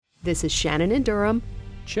This is Shannon in Durham.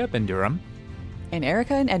 Chip in Durham. And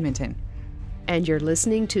Erica in Edmonton. And you're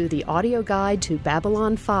listening to the audio guide to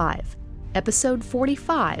Babylon 5, Episode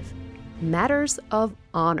 45, Matters of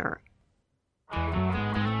Honor.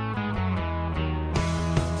 I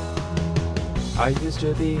used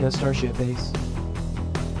to be a Starship Ace.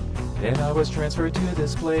 Then I was transferred to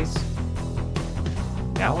this place.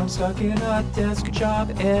 Now I'm stuck in a desk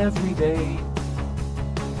job every day.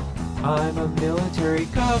 I'm a military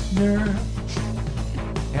governor,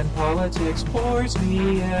 and politics bores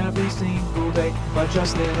me every single day. But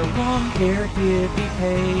just then a long-haired hippie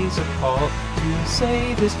pays a call to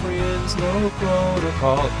save his friends, no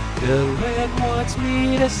protocol. Dylan wants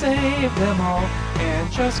me to save them all,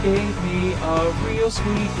 and just gave me a real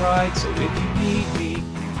sweet ride. So if you need me,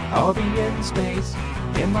 I'll be in space,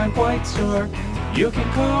 in my white star. You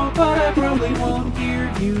can call, but I probably won't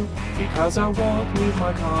hear you, because I won't leave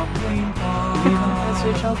my complaint on. Leave a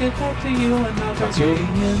message, I'll get back to you another day.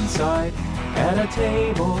 Inside, at a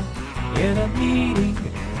table, in a meeting.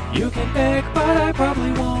 You can beg, but I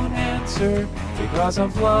probably won't answer, because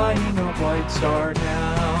I'm flying a white star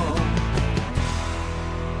now.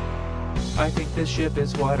 I think this ship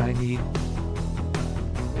is what I need.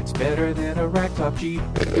 It's better than a ragtop Jeep.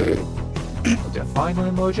 To find my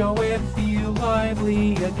mojo and feel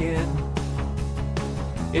lively again.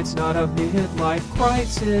 It's not a midlife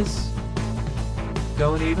crisis.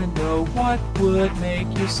 Don't even know what would make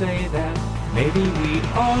you say that. Maybe we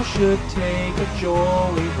all should take a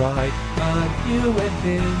jolly ride, a new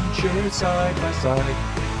adventure side by side.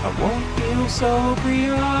 I won't feel so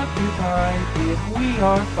preoccupied if we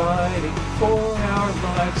are fighting for our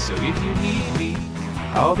lives. So if you need me,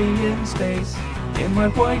 I'll be in space, in my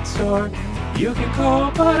white star. You can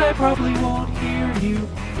call, but I probably won't hear you,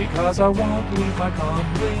 because I won't leave my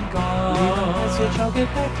comlink on. Leave a message, I'll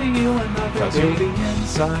get back to you another day. You'll be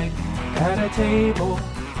inside, at a table,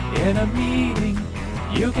 in a meeting.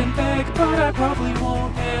 You can beg, but I probably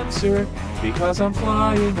won't answer, because I'm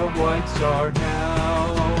flying a white star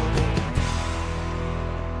now.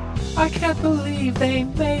 I can't believe they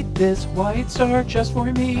made this white star just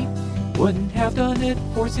for me. Wouldn't have done it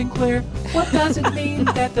for Sinclair. What does it mean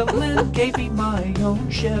that Dylan gave me my own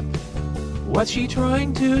ship? What's she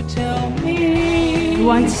trying to tell me? The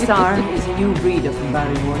White Star is a new breed of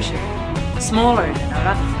Minbari warship. Smaller than our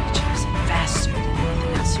other features and faster than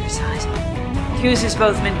anything else of her size. It uses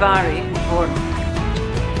both Minbari and Borg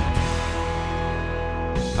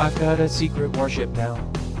technology. I've got a secret warship now.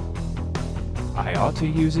 I ought to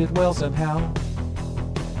use it well somehow.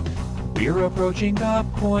 We're approaching a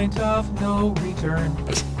point of no return.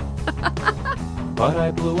 But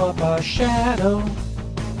I blew up a shadow.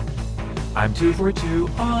 I'm 2 for 2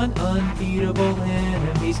 on unbeatable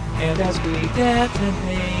enemies. And as we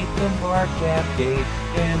detonate the Markab gate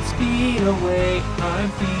and speed away,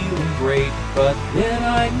 I'm feeling great. But then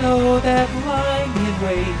I know that lying in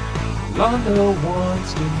wait, Londo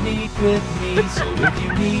wants to meet with me. So if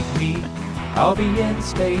you need me, I'll be in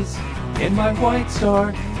space, in my white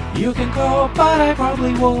star. You can call, but I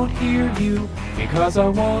probably won't hear you, because I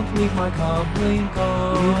won't leave my comlink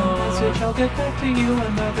on. Leave a message, I'll get back to you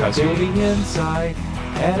another day. 'Cause you'll be inside,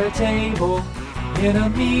 at a table, in a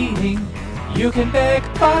meeting. You can beg,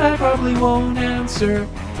 but I probably won't answer,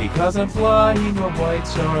 because I'm flying a white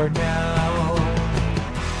star now.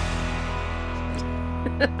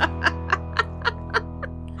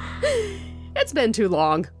 It's been too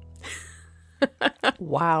long.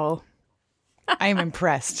 Wow. I am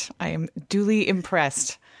impressed. I am duly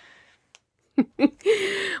impressed.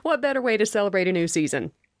 What better way to celebrate a new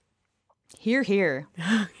season? Hear, hear.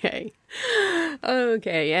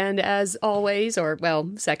 Okay, and as always, or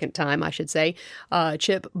well, second time I should say,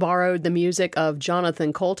 Chip borrowed the music of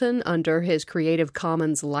Jonathan Colton under his Creative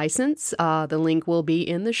Commons license. The link will be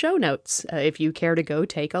in the show notes if you care to go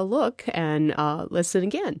take a look and listen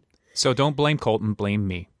again. So don't blame Colton, blame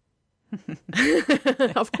me.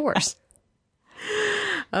 Of course.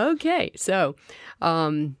 Okay, so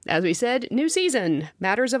as we said, new season,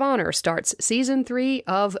 Matters of Honor starts season 3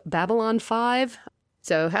 of Babylon 5.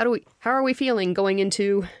 So how are we feeling going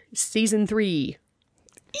into season 3?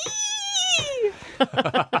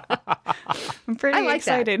 I'm pretty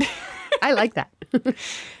excited. I like that.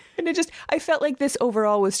 And I felt like this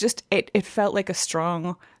overall was just, it felt like a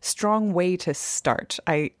strong way to start.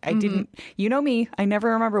 I didn't, you know me, I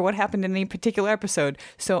never remember what happened in any particular episode.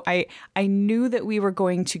 So I knew that we were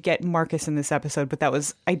going to get Marcus in this episode, but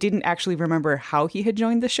I didn't actually remember how he had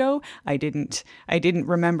joined the show. I didn't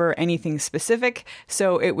remember anything specific.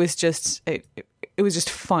 So it was just, it was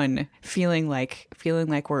just fun feeling like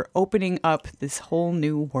we're opening up this whole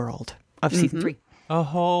new world of season 3. A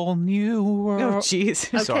whole new world. Oh, jeez.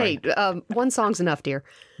 Okay, Sorry. one song's enough, dear.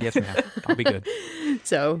 Yes, ma'am. I'll be good.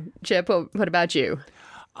 So, Chip, what about you?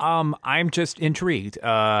 I'm just intrigued.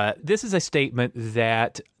 This is a statement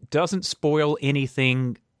that doesn't spoil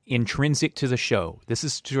anything intrinsic to the show. This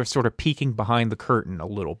is sort of peeking behind the curtain a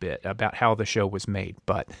little bit about how the show was made.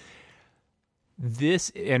 But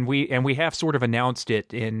this, and we have sort of announced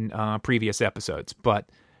it in previous episodes, but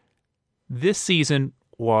this season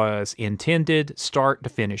was intended, start to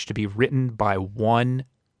finish, to be written by one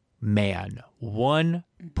man, one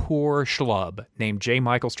poor schlub named J.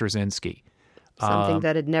 Michael Straczynski. Something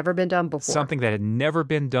that had never been done before. Something that had never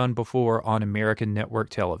been done before on American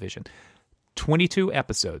network television. 22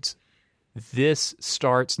 episodes. This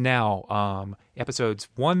starts now. Episodes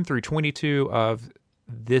 1 through 22 of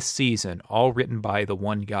this season, all written by the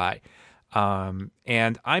one guy.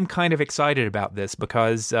 And I'm kind of excited about this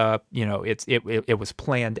because, it was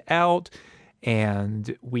planned out,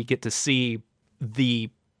 and we get to see the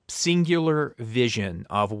singular vision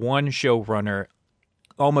of one showrunner,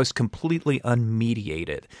 almost completely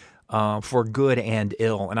unmediated, for good and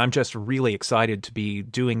ill. And I'm just really excited to be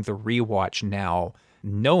doing the rewatch now,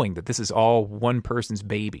 knowing that this is all one person's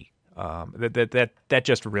baby. That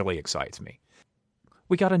just really excites me.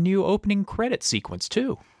 We got a new opening credit sequence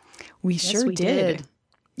too. We Yes, sure we did.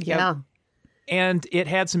 Yep. Yeah. And it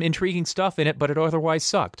had some intriguing stuff in it, but it otherwise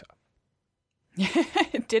sucked.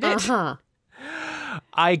 Did it? Uh-huh.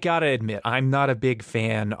 I gotta admit, I'm not a big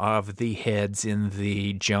fan of the heads in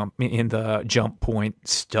the jump point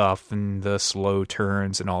stuff and the slow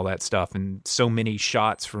turns and all that stuff, and so many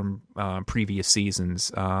shots from previous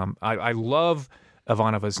seasons. I love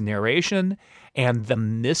Ivanova's narration and the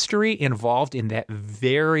mystery involved in that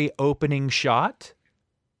very opening shot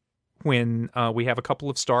when we have a couple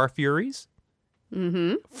of Star Furies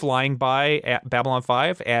flying by at Babylon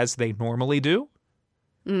 5 as they normally do.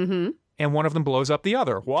 Mm-hmm. And one of them blows up the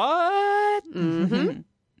other. What? Mm-hmm.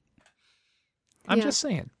 I'm just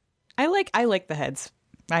saying. I like the heads.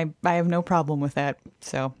 I have no problem with that,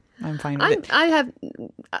 so I'm fine with it.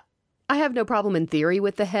 I have no problem in theory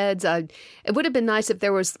with the heads. It would have been nice if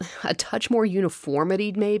there was a touch more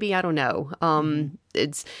uniformity, maybe. I don't know.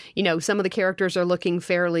 It's, some of the characters are looking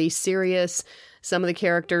fairly serious. Some of the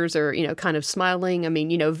characters are, kind of smiling. I mean,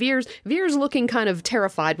 Veer's looking kind of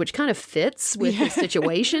terrified, which kind of fits with the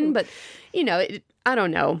situation. But, I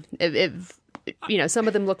don't know. If some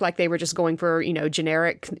of them look like they were just going for,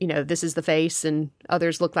 generic, this is the face, and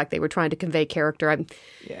others look like they were trying to convey character.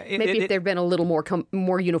 Maybe if there'd been a little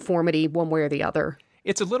more uniformity one way or the other.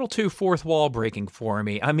 It's a little too fourth wall breaking for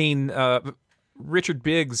me. I mean, Richard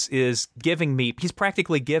Biggs is he's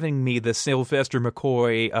practically giving me the Sylvester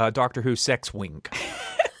McCoy Doctor Who sex wink.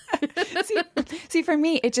 See, for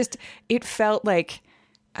me, it felt like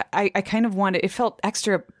I kind of wanted, it felt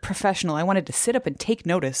extra professional. I wanted to sit up and take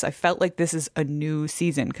notice. I felt like this is a new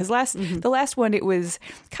season. Because the last one, it was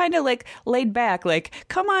kind of like laid back, like,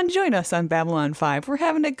 come on, join us on Babylon 5. We're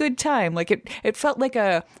having a good time. Like it felt like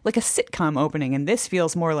a sitcom opening. And this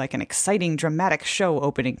feels more like an exciting, dramatic show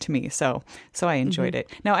opening to me. So I enjoyed it.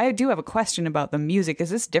 Now, I do have a question about the music. Is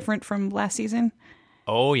this different from last season?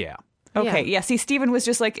 Oh, yeah. Okay, yeah. See, Steven was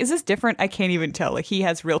just like, is this different? I can't even tell. Like, he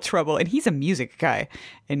has real trouble, and he's a music guy,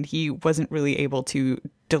 and he wasn't really able to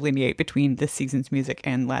delineate between this season's music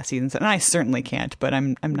and last season's. And I certainly can't, but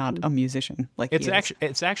I'm not a musician like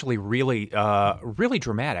it's actually really really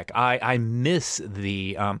dramatic. I miss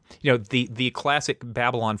the the classic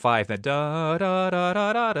Babylon 5, that da da da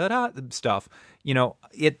da da da da stuff.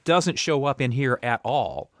 It doesn't show up in here at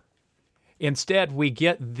all. Instead, we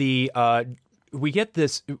get the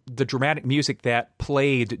dramatic music that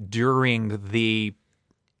played during the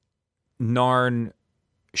Narn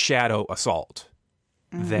shadow assault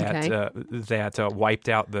that wiped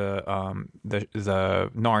out the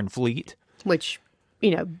Narn fleet, which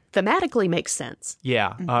thematically makes sense.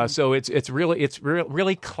 Yeah, so it's really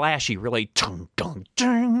clashy, really tung tung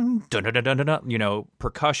tung dun dun dun dun dun,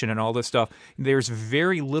 percussion and all this stuff. There's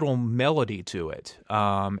very little melody to it,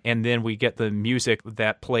 and then we get the music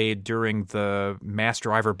that played during the mass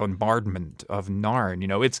driver bombardment of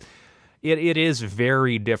Narn. It is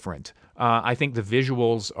very different. I think the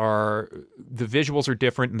visuals are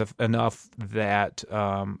different enough that.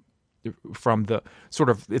 From the sort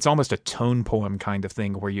of, it's almost a tone poem kind of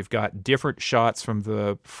thing where you've got different shots from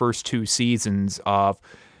the first two seasons of,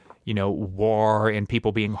 war and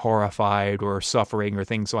people being horrified or suffering or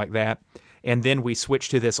things like that. And then we switch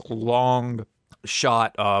to this long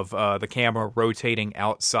shot of the camera rotating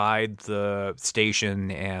outside the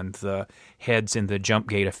station and the heads in the jump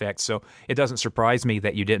gate effect. So it doesn't surprise me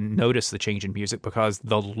that you didn't notice the change in music because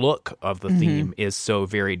the look of the theme is so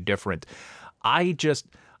very different.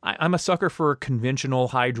 I'm a sucker for conventional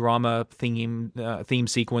high drama theme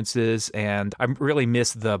sequences, and I really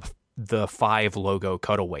miss the 5 logo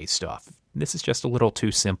cutaway stuff. This is just a little too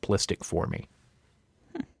simplistic for me.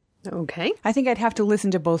 Okay. I think I'd have to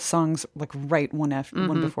listen to both songs like right one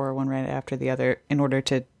before, one right after the other in order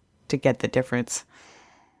to get the difference.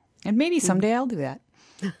 And maybe someday I'll do that.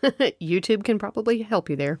 YouTube can probably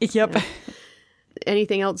help you there. Yep.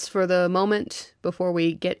 Anything else for the moment before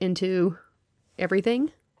we get into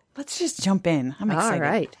everything? Let's just jump in. I'm excited.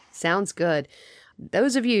 All right. Sounds good.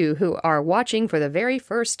 Those of you who are watching for the very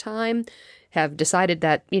first time have decided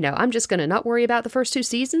that, I'm just going to not worry about the first 2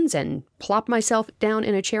 seasons and plop myself down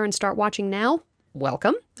in a chair and start watching now.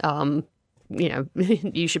 Welcome.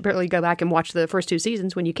 You should probably go back and watch the first 2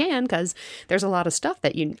 seasons when you can, because there's a lot of stuff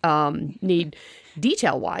that you need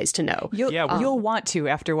detail-wise to know. You'll want to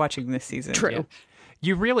after watching this season. True. Yeah.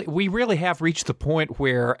 We really have reached the point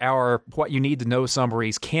where our what you need to know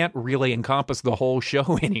summaries can't really encompass the whole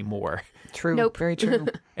show anymore. True. Nope. Very true.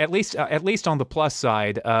 At least on the plus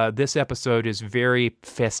side, this episode is very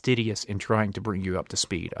fastidious in trying to bring you up to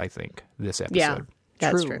speed, I think, this episode. Yeah,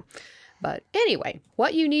 that's true. But anyway,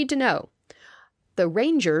 what you need to know. The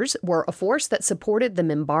Rangers were a force that supported the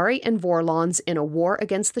Minbari and Vorlons in a war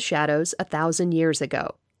against the Shadows 1,000 years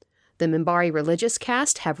ago. The Minbari religious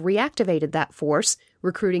caste have reactivated that force,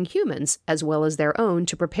 recruiting humans as well as their own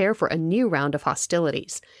to prepare for a new round of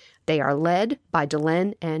hostilities. They are led by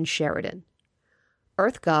Delenn and Sheridan.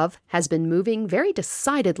 EarthGov has been moving very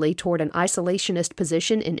decidedly toward an isolationist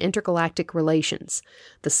position in intergalactic relations.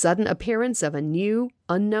 The sudden appearance of a new,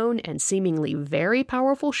 unknown, and seemingly very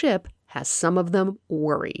powerful ship has some of them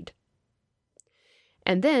worried.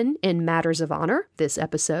 And then, in Matters of Honor, this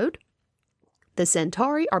episode, the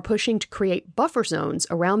Centauri are pushing to create buffer zones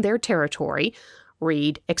around their territory,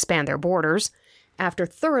 read, expand their borders, after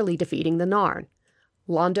thoroughly defeating the Narn.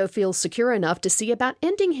 Londo feels secure enough to see about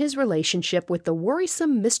ending his relationship with the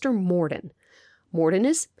worrisome Mr. Morden. Morden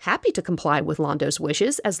is happy to comply with Londo's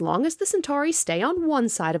wishes as long as the Centauri stay on one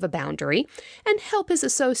side of a boundary and help his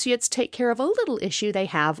associates take care of a little issue they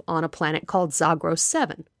have on a planet called Zagros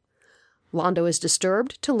 7. Londo is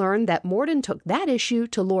disturbed to learn that Morden took that issue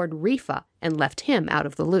to Lord Rifa and left him out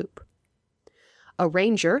of the loop. A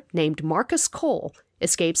ranger named Marcus Cole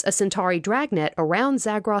escapes a Centauri dragnet around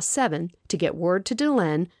Zagros 7 to get word to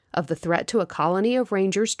Delenn of the threat to a colony of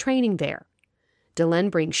rangers training there. Delenn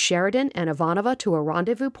brings Sheridan and Ivanova to a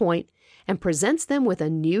rendezvous point and presents them with a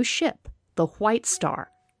new ship, the White Star.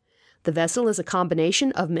 The vessel is a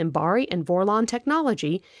combination of Minbari and Vorlon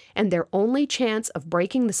technology and their only chance of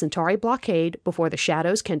breaking the Centauri blockade before the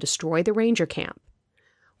Shadows can destroy the ranger camp.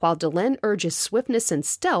 While Delenn urges swiftness and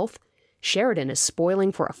stealth, Sheridan is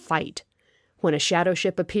spoiling for a fight. When a shadow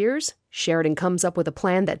ship appears, Sheridan comes up with a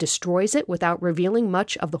plan that destroys it without revealing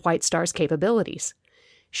much of the White Star's capabilities.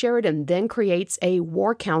 Sheridan then creates a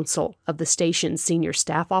war council of the station's senior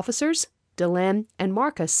staff officers, Delenn and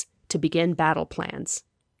Marcus, to begin battle plans.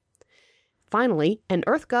 Finally, an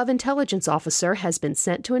EarthGov intelligence officer has been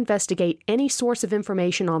sent to investigate any source of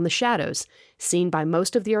information on the Shadows, seen by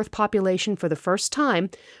most of the Earth population for the first time,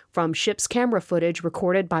 from ship's camera footage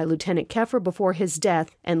recorded by Lieutenant Keffer before his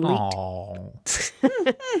death and leaked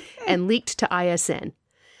to ISN.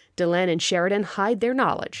 Delenn and Sheridan hide their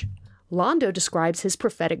knowledge. Londo describes his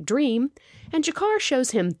prophetic dream, and G'Kar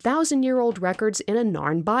shows him 1,000-year-old records in a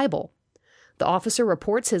Narn Bible. The officer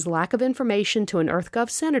reports his lack of information to an EarthGov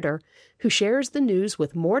senator, who shares the news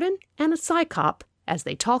with Morden and a Psychop as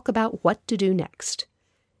they talk about what to do next.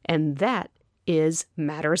 And that is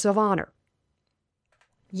Matters of Honor.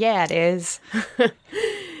 Yeah, it is.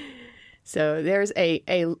 So there's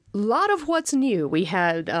a lot of what's new. We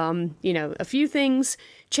had, a few things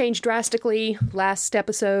changed drastically last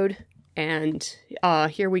episode, and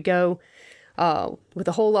here we go. With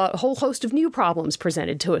a whole host of new problems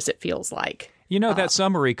presented to us, it feels like. That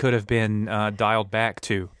summary could have been dialed back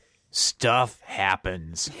to, stuff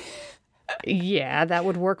happens. Yeah, that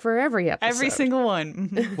would work for every episode. Every single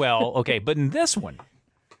one. Well, okay, but in this one.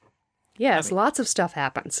 Yes, lots of stuff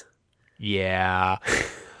happens. Yeah.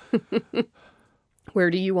 Where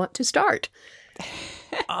do you want to start?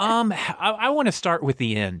 I want to start with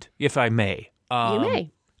the end, if I may. You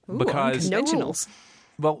may. Ooh, because unconventionals.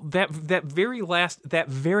 Well, that very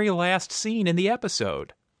last scene in the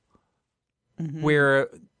episode, where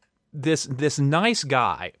this nice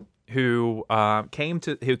guy who came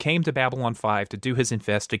to Babylon 5 to do his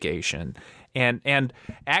investigation, and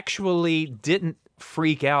actually didn't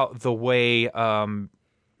freak out the way I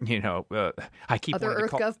keep Other wanting to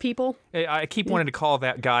call EarthGov people? I keep wanting to call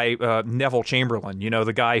that guy Neville Chamberlain,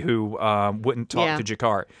 the guy who wouldn't talk to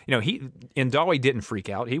Jakar. He in Dolly didn't freak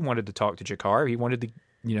out. He wanted to talk to Jakar. He wanted to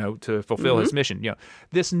to fulfill his mission.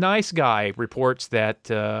 This nice guy reports that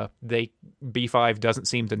B5 doesn't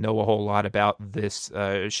seem to know a whole lot about this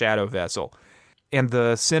shadow vessel. And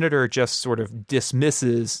the senator just sort of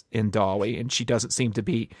dismisses Indali, and she doesn't seem to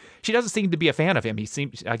be a fan of him.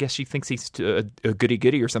 I guess she thinks he's a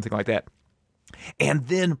goody-goody or something like that. And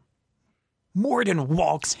then Morden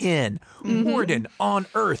walks in. Morden on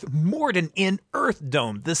Earth. Morden in Earth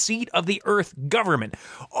Dome, the seat of the Earth government.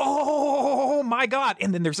 Oh my God!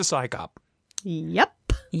 And then there's a Psychop. Yep.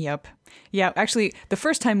 Yeah, actually, the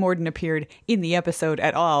first time Morden appeared in the episode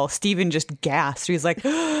at all, Steven just gasped. He was like,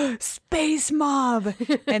 Space Mob!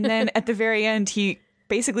 And then at the very end, he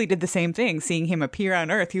basically did the same thing, seeing him appear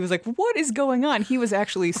on Earth. He was like, what is going on? He was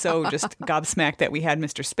actually so just gobsmacked that we had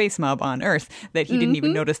Mr. Space Mob on Earth that he didn't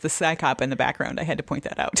even notice the Psychop in the background. I had to point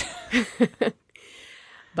that out.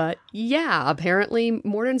 But yeah, apparently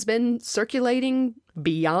Morden's been circulating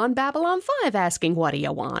beyond Babylon 5 asking, what do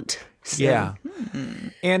you want? So, yeah.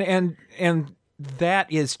 And that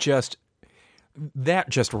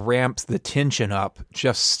just ramps the tension up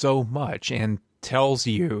just so much and tells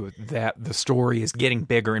you that the story is getting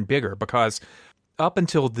bigger and bigger, because up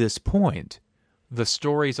until this point, the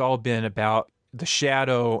story's all been about the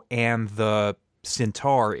Shadow and the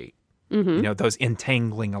Centauri, those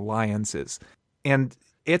entangling alliances. And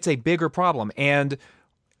it's a bigger problem. And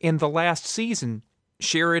in the last season,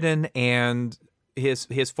 Sheridan and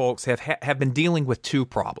his folks have been dealing with two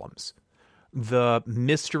problems. The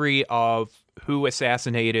mystery of who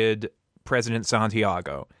assassinated President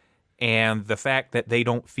Santiago, and the fact that they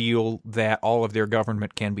don't feel that all of their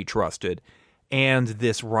government can be trusted, and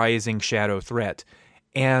this rising shadow threat.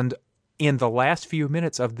 And in the last few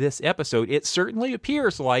minutes of this episode, it certainly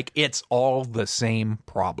appears like it's all the same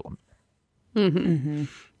problem.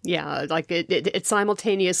 Yeah, like it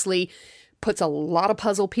simultaneously puts a lot of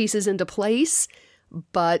puzzle pieces into place,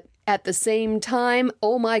 but at the same time,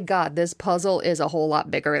 oh my God, this puzzle is a whole lot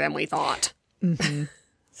bigger than we thought.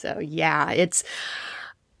 So yeah, it's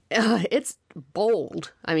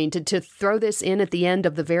bold. I mean, to throw this in at the end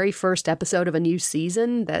of the very first episode of a new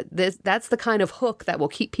season, that's the kind of hook that will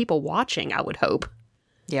keep people watching, I would hope.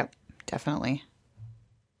 Yep, definitely.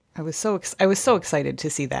 I was so excited to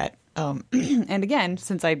see that. And again,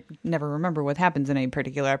 since I never remember what happens in a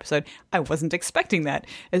particular episode, I wasn't expecting that.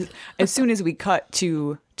 As soon as we cut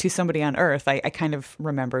to somebody on Earth, I kind of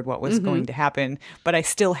remembered what was going to happen, but I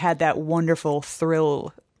still had that wonderful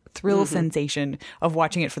thrill sensation of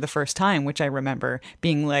watching it for the first time, which I remember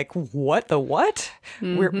being like, what the what?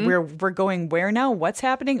 We're going where now? What's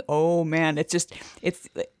happening? Oh man, it's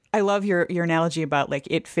I love your analogy about like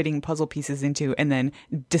it fitting puzzle pieces into, and then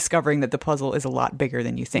discovering that the puzzle is a lot bigger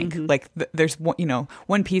than you think. Like there's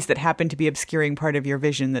one piece that happened to be obscuring part of your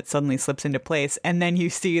vision that suddenly slips into place, and then you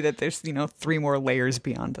see that there's 3 more layers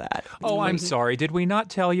beyond that. Oh, I'm sorry. Did we not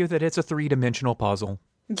tell you that it's a 3-dimensional puzzle?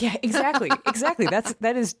 Yeah, exactly.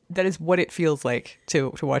 That is what it feels like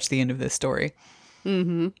to watch the end of this story.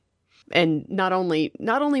 And not only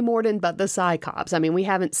Morden, but the Psychops. I mean, we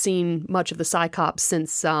haven't seen much of the Psychops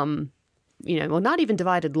since, not even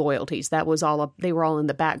Divided Loyalties. That was they were all in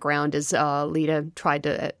the background as Lita tried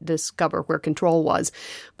to discover where Control was.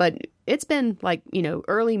 But it's been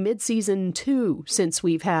early mid-season 2 since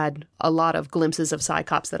we've had a lot of glimpses of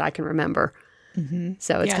Psychops that I can remember.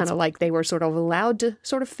 So it's kind of like they were sort of allowed to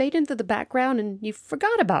sort of fade into the background, and you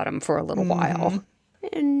forgot about them for a little while.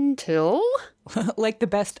 Until like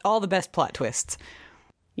all the best plot twists.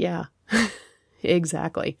 Yeah,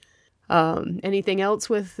 exactly. Anything else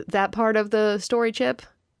with that part of the story, Chip?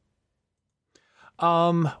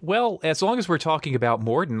 Well, as long as we're talking about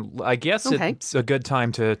Morden, I guess it's a good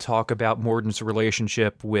time to talk about Morden's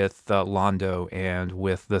relationship with Londo and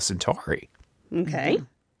with the Centauri. Okay.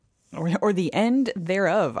 Or the end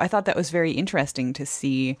thereof. I thought that was very interesting to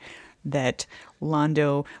see that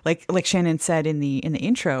Londo, like Shannon said in the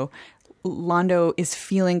intro, Londo is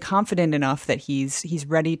feeling confident enough that he's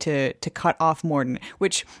ready to cut off Morden,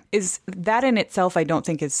 which is, that in itself I don't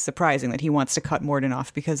think is surprising that he wants to cut Morden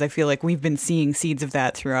off, because I feel like we've been seeing seeds of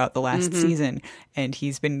that throughout the last season, and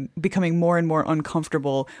he's been becoming more and more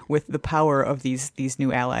uncomfortable with the power of these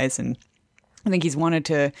new allies. And I think he's wanted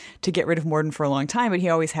to get rid of Morden for a long time, but he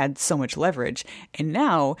always had so much leverage. And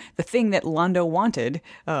now the thing that Londo wanted,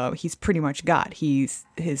 he's pretty much got. His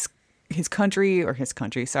his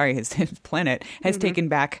planet has taken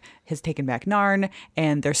back Narn,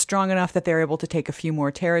 and they're strong enough that they're able to take a few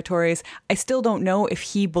more territories. I still don't know if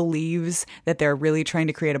he believes that they're really trying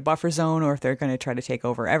to create a buffer zone or if they're going to try to take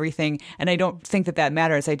over everything. And I don't think that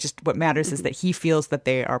matters. What matters is that he feels that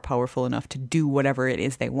they are powerful enough to do whatever it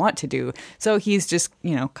is they want to do. So he's just,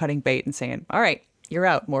 cutting bait and saying, all right, you're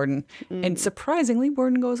out, Morden. And surprisingly,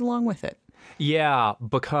 Morden goes along with it. Yeah,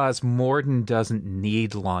 because Morden doesn't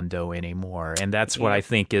need Londo anymore, and that's what I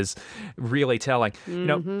think is really telling.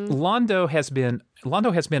 Londo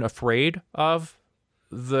has been afraid of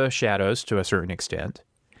the shadows to a certain extent,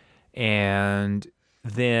 and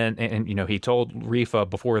then he told Rifa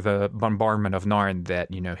before the bombardment of Narn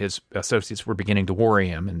that his associates were beginning to worry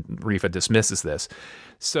him, and Rifa dismisses this.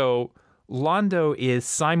 So Londo is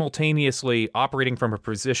simultaneously operating from a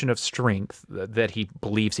position of strength that he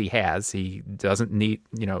believes he has. He doesn't need,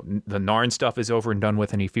 the Narn stuff is over and done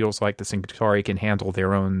with, and he feels like the Centauri can handle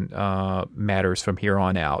their own matters from here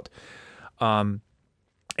on out. And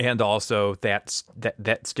also that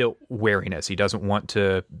still wariness. He doesn't want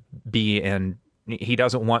to be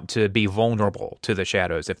vulnerable to the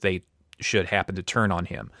shadows if they should happen to turn on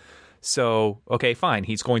him. So, okay, fine.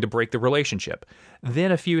 He's going to break the relationship.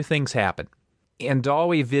 Then a few things happen.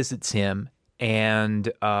 Andawi visits him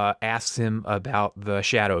and asks him about the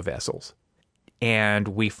shadow vessels. And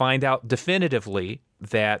we find out definitively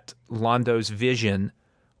that Londo's vision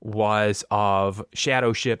was of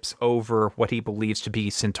shadow ships over what he believes to be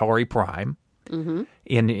Centauri Prime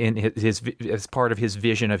in his as part of his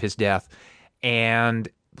vision of his death. And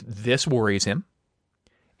this worries him.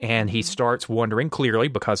 And he starts wondering, clearly,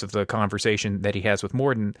 because of the conversation that he has with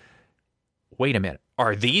Morden, wait a minute,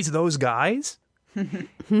 are these those guys?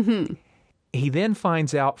 He then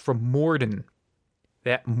finds out from Morden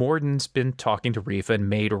that Morden's been talking to Rifa and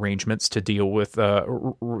made arrangements to deal with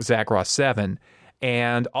Zagros 7.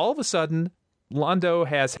 And all of a sudden, Londo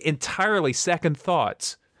has entirely second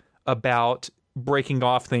thoughts about breaking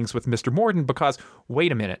off things with Mr. Morden because,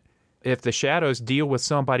 wait a minute, if the shadows deal with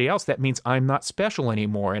somebody else, that means I'm not special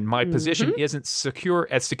anymore, and my position isn't secure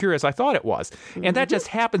as I thought it was. And that just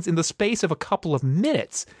happens in the space of a couple of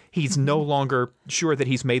minutes. He's no longer sure that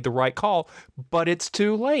he's made the right call, but it's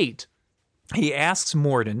too late. He asks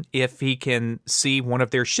Morden if he can see one of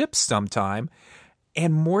their ships sometime,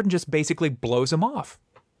 and Morden just basically blows him off.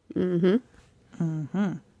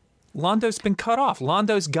 Londo's been cut off.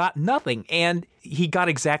 Londo's got nothing, and he got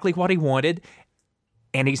exactly what he wanted,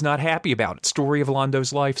 and he's not happy about it. Story of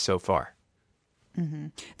Londo's life so far.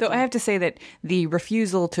 Though I have to say that the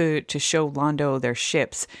refusal to show Londo their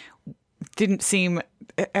ships didn't seem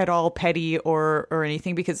at all petty or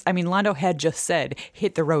anything, because, Londo had just said,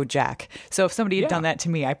 hit the road, Jack. So if somebody had done that to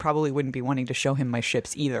me, I probably wouldn't be wanting to show him my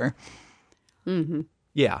ships either.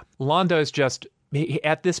 Yeah. Londo's just,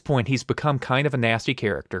 at this point, he's become kind of a nasty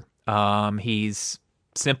character. He's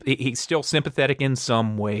still sympathetic in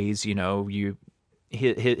some ways,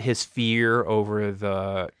 his fear over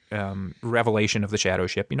the revelation of the shadow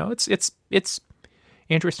ship. It's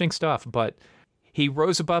interesting stuff, but he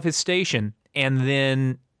rose above his station, and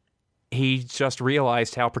then he just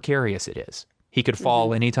realized how precarious it is. He could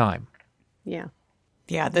fall anytime. Yeah.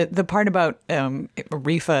 Yeah, the part about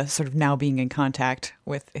Rifa sort of now being in contact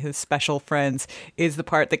with his special friends is the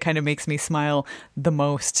part that kind of makes me smile the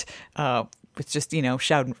most. It's just,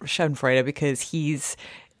 Schadenfreude, because you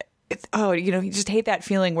just hate that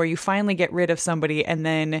feeling where you finally get rid of somebody and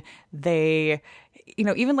then they,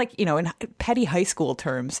 even like, in petty high school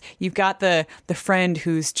terms, you've got the friend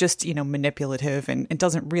who's just, manipulative and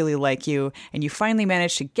doesn't really like you, and you finally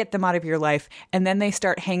manage to get them out of your life, and then they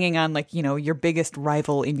start hanging on like, your biggest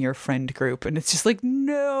rival in your friend group, and it's just like,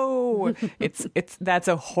 no, that's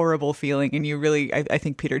a horrible feeling. And you really, I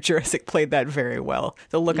think Peter Jurasik played that very well.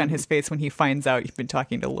 The look on his face when he finds out you've been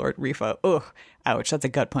talking to Lord Rifa. Ugh, ouch, that's a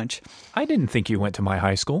gut punch. I didn't think you went to my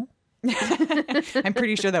high school. I'm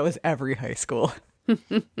pretty sure that was every high school.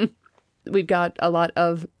 We've got a lot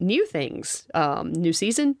of new things, new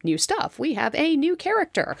season, new stuff. We have a new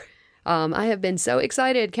character. I have been so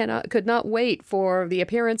excited, could not wait for the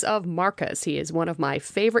appearance of Marcus. He is one of my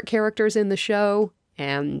favorite characters in the show,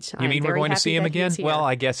 and you mean we're going to see him again? Well,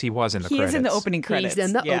 I guess he was in the credits. He is in the opening credits. He's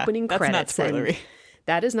in the opening credits. That's not spoilery.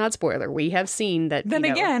 that is not spoiler. We have seen that. Then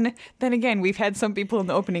again, we've had some people in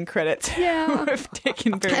the opening credits who have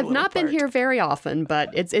taken very have not been here very often, but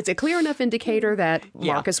it's a clear enough indicator that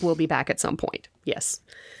Marcus will be back at some point. Yes.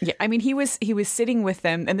 Yeah, I mean, he was sitting with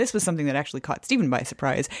them, and this was something that actually caught Stephen by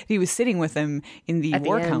surprise. He was sitting with them in the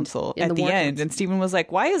War Council at the end, and Stephen was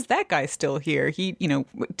like, "Why is that guy still here? He,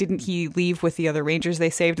 didn't he leave with the other Rangers they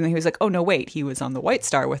saved?" And he was like, "Oh no, wait, he was on the White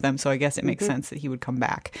Star with them, so I guess it makes sense that he would come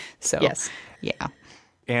back." So yes, yeah.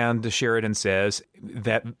 And Sheridan says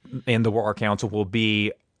that in the War Council will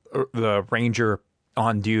be the Ranger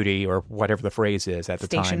on duty, or whatever the phrase is at the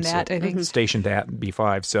Stationed time. at, I think. Stationed at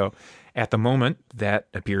B5. So at the moment, that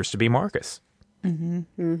appears to be Marcus.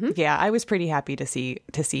 Yeah, I was pretty happy to see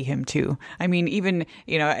him too. I mean, even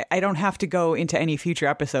I don't have to go into any future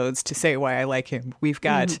episodes to say why I like him. We've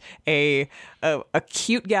got a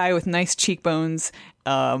cute guy with nice cheekbones,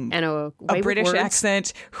 and a British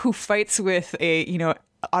accent who fights with a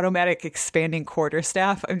automatic expanding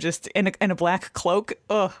quarterstaff. I'm just in a black cloak.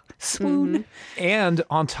 Ugh, swoon. And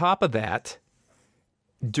on top of that,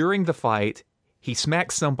 during the fight, he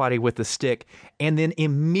smacks somebody with the stick and then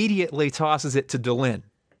immediately tosses it to Delenn.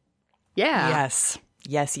 Yeah.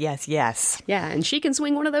 Yes. Yeah, and she can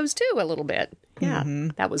swing one of those too a little bit. Yeah,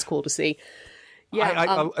 that was cool to see.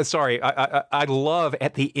 Yeah. I love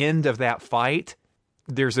at the end of that fight,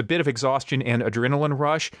 there's a bit of exhaustion and adrenaline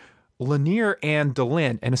rush. Lanier and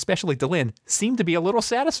Delenn, and especially Delenn, seem to be a little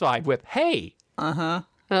satisfied with, hey,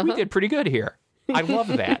 we did pretty good here. I love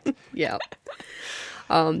that. Yeah.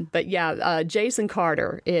 But yeah, Jason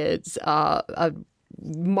Carter is a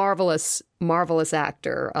marvelous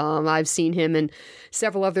actor. I've seen him in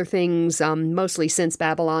several other things, mostly since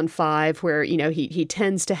Babylon 5, where, he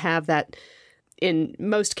tends to have that, in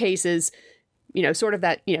most cases, sort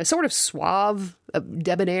of suave,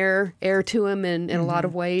 debonair air to him in a lot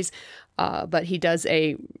of ways. But he does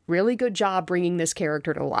a really good job bringing this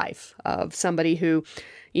character to life, of somebody who,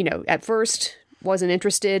 at first wasn't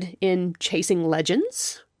interested in chasing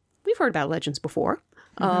legends. We've heard about legends before.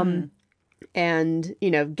 And,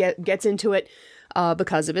 gets into it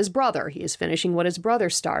because of his brother. He is finishing what his brother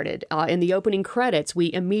started. In the opening credits,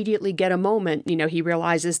 we immediately get a moment. He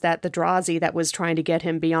realizes that the Drazi that was trying to get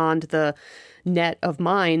him beyond the net of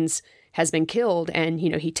mines has been killed. And,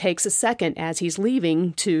 he takes a second as he's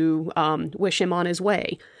leaving to wish him on his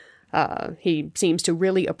way. He seems to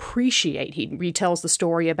really appreciate, he retells the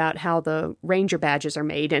story about how the Ranger badges are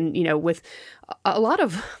made. And, with a lot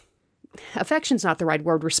of, affection's not the right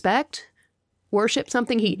word, respect, worship,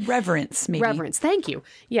 something reverence, maybe. Reverence, thank you.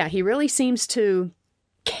 Yeah, he really seems to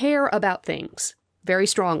care about things very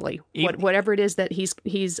strongly. Whatever it is that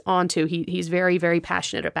he's onto, he's very, very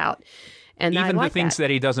passionate about. And even the things that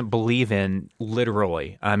he doesn't believe in,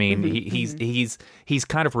 literally. I mean, he's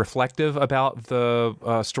kind of reflective about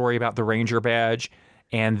the story about the Ranger badge.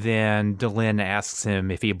 And then Delenn asks him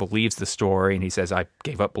if he believes the story, and he says, "I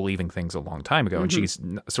gave up believing things a long time ago." And she's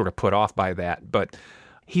sort of put off by that. But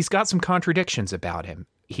he's got some contradictions about him.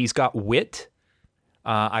 He's got wit.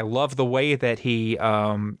 I love the way that he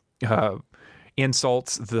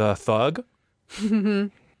insults the thug.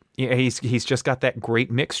 Yeah, he's just got that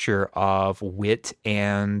great mixture of wit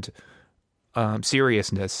and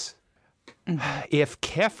seriousness. If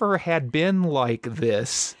Kefir had been like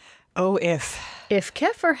this... Oh, if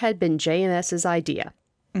Kefir had been JMS's idea.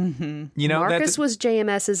 Marcus was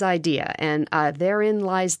JMS's idea, and therein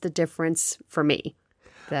lies the difference for me.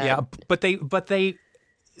 But they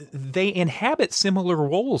inhabit similar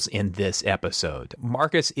roles in this episode.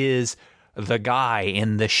 Marcus is the guy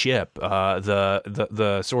in the ship,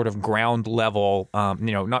 the sort of ground level,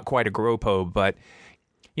 not quite a Gropo, but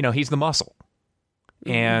he's the muscle.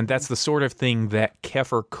 And that's the sort of thing that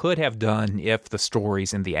Kefir could have done if the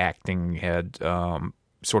stories and the acting had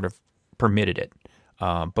sort of permitted it.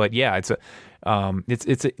 But yeah,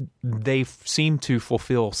 they seem to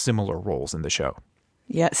fulfill similar roles in the show.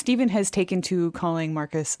 Yeah, Stephen has taken to calling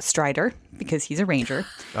Marcus Strider because he's a ranger.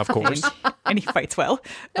 Of course. And he fights well.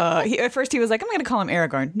 At first he was like, I'm going to call him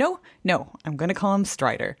Aragorn. No, I'm going to call him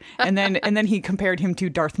Strider. And then he compared him to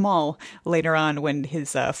Darth Maul later on when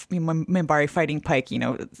his Minbari fighting pike,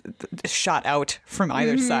 shot out from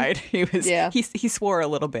either side. He swore a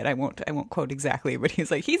little bit. I won't quote exactly, but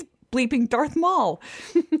he's like, he's bleeping Darth Maul.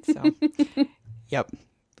 So, yep.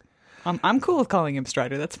 I'm cool with calling him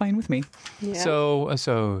Strider. That's fine with me. Yeah.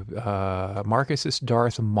 So Marcus is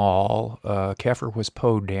Darth Maul. Kefir was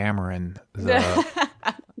Poe Dameron.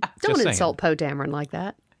 Don't insult Poe Dameron like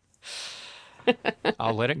that.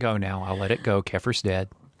 I'll let it go now. I'll let it go. Kefir's dead.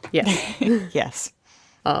 Yes. Yes.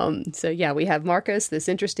 So yeah, we have Marcus, this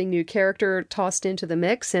interesting new character tossed into the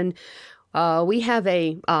mix, and We have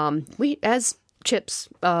as Chip's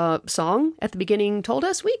song at the beginning told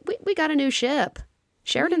us, we got a new ship.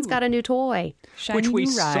 Sheridan's got a new toy. Shiny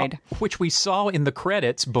new ride. Which we saw in the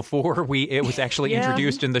credits before it was actually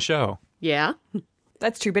introduced in the show. Yeah.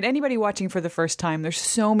 That's true, but anybody watching for the first time, there's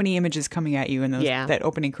so many images coming at you in that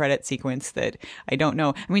opening credit sequence that I don't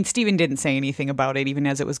know. I mean, Steven didn't say anything about it even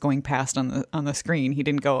as it was going past on the screen. He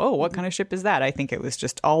didn't go, "Oh, what kind of ship is that?" I think it was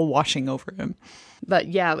just all washing over him. But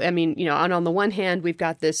yeah, I mean, and on the one hand, we've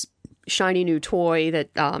got this shiny new toy that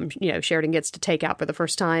Sheridan gets to take out for the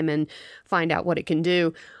first time and find out what it can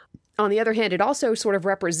do. On the other hand, it also sort of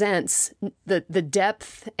represents the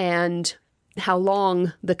depth and how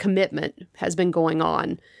long the commitment has been going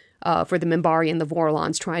on for the Minbari and the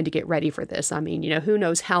Vorlons trying to get ready for this. I mean, who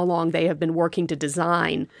knows how long they have been working to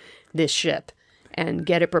design this ship and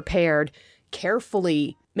get it prepared,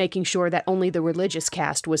 carefully making sure that only the religious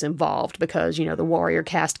caste was involved because, the warrior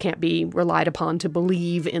caste can't be relied upon to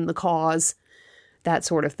believe in the cause, that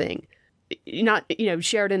sort of thing. Not,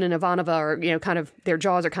 Sheridan and Ivanova are, kind of, their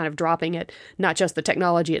jaws are kind of dropping at not just the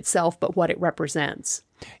technology itself, but what it represents.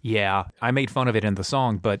 Yeah, I made fun of it in the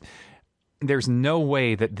song, but there's no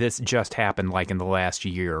way that this just happened like in the last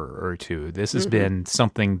year or two. This has been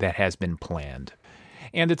something that has been planned.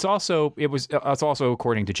 And it's also,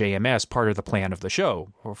 according to JMS, part of the plan of the show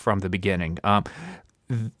from the beginning.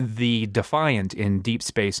 The Defiant in Deep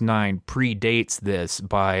Space Nine predates this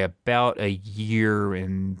by about a year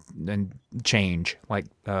and change, like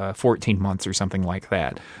 14 months or something like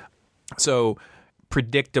that. So,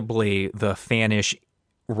 predictably, the fanish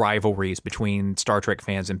rivalries between Star Trek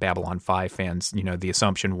fans and Babylon 5 fans, the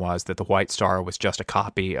assumption was that the White Star was just a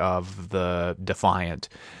copy of the Defiant.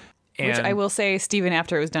 Which I will say, Steven,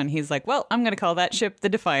 after it was done, he's like, well, I'm going to call that ship the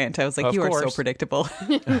Defiant. I was like, you are so predictable.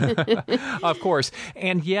 Of course.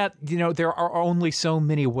 And yet, there are only so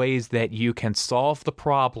many ways that you can solve the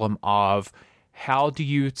problem of how do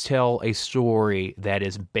you tell a story that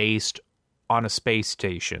is based on a space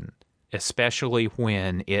station, especially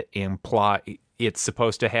when it's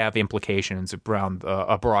supposed to have implications around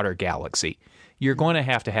a broader galaxy. You're going to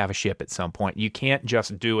have a ship at some point. You can't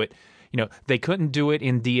just do it. They couldn't do it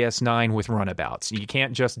in DS9 with runabouts. You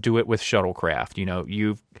can't just do it with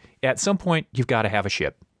shuttlecraft. At some point you've got to have a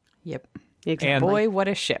ship. Yep. Exactly. And boy, what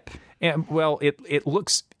a ship! And well, it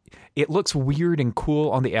looks weird and cool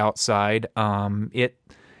on the outside.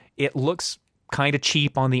 It looks kind of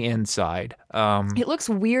cheap on the inside. It looks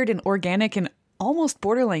weird and organic and almost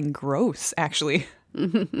borderline gross, actually.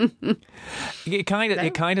 It kind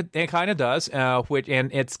of does,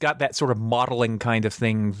 and it's got that sort of modeling kind of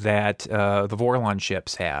thing that the Vorlon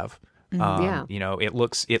ships have. It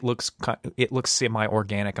looks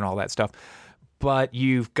semi-organic and all that stuff. But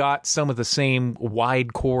you've got some of the same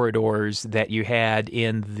wide corridors that you had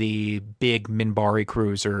in the big Minbari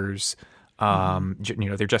cruisers.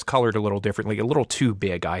 They're just colored a little differently, a little too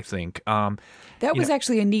big, I think. That was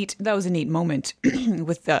actually a neat moment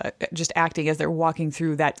with just acting as they're walking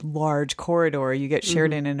through that large corridor. You get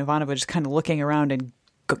Sheridan and Ivanova just kind of looking around and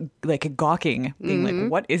gawking, being like,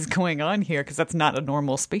 what is going on here? Because that's not a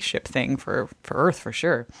normal spaceship thing for Earth, for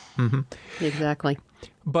sure. Mm-hmm. Exactly.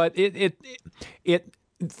 But the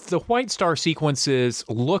White Star sequences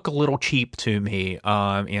look a little cheap to me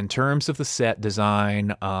in terms of the set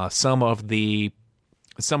design. Some of the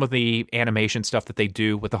animation stuff that they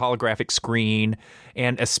do with the holographic screen,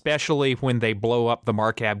 and especially when they blow up the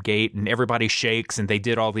Markab gate and everybody shakes, and they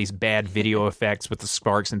did all these bad video effects with the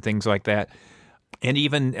sparks and things like that. And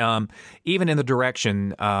even in the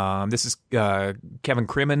direction, this is Kevin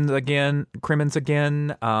Crimmins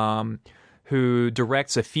again. Who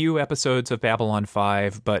directs a few episodes of Babylon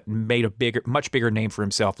 5, but made a much bigger name for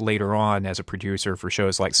himself later on as a producer for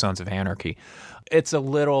shows like Sons of Anarchy. It's a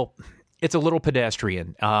little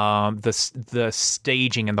pedestrian. The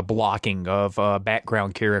staging and the blocking of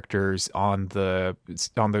background characters on the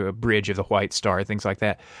bridge of the White Star, things like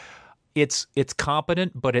that. It's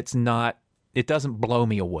competent, but it's not. It doesn't blow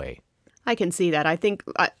me away. I can see that. I think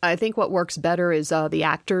what works better is the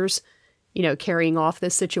actors, carrying off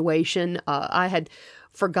this situation. I had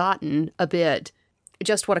forgotten a bit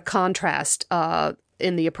just what a contrast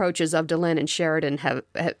in the approaches of Delenn and Sheridan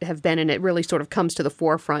have been, and it really sort of comes to the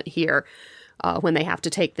forefront here when they have to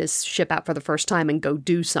take this ship out for the first time and go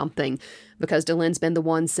do something, because Delenn's been the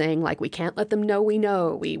one saying, like, we can't let them know we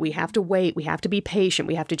know. We have to wait. We have to be patient.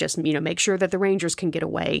 We have to just, make sure that the Rangers can get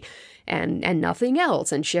away and nothing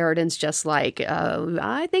else. And Sheridan's just like,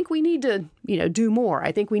 I think we need to, do more.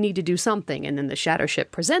 I think we need to do something. And then the shadow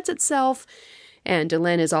ship presents itself, and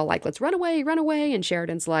Delenn is all like, let's run away. And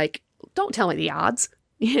Sheridan's like, don't tell me the odds.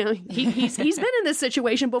 You know, he's been in this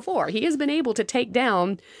situation before. He has been able to take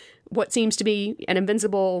down what seems to be an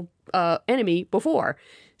invincible enemy before.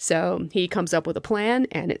 So he comes up with a plan,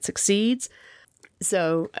 and it succeeds.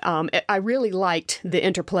 So I really liked the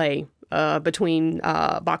interplay between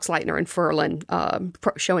Boxleitner and Ferlin,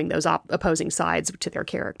 showing those opposing sides to their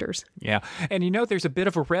characters. Yeah. And there's a bit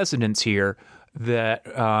of a resonance here that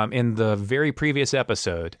in the very previous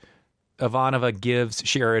episode, Ivanova gives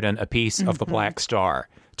Sheridan a piece of the Black Star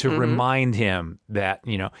to remind him that,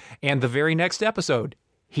 and the very next episode,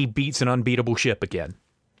 he beats an unbeatable ship again.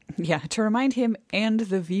 Yeah, to remind him and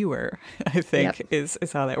the viewer, I think, is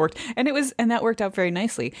how that worked. And that worked out very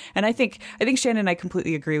nicely. And I think Shannon and I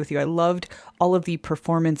completely agree with you. I loved all of the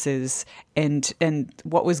performances and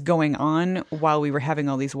what was going on while we were having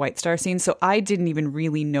all these White Star scenes. So I didn't even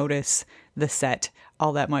really notice the set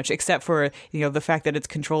all that much, except for, the fact that it's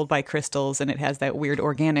controlled by crystals and it has that weird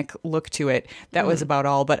organic look to it. That was about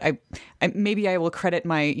all. But I maybe I will credit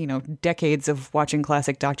my, decades of watching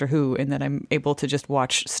classic Doctor Who in that I'm able to just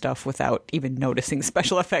watch stuff without even noticing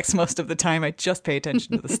special effects most of the time. I just pay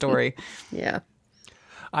attention to the story. Yeah.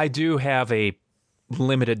 I do have a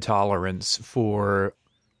limited tolerance for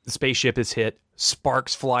the spaceship is hit,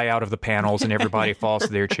 sparks fly out of the panels, and everybody falls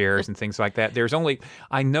to their chairs and things like that.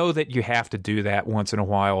 I know that you have to do that once in a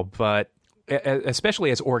while, but especially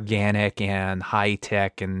as organic and high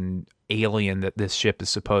tech and alien that this ship is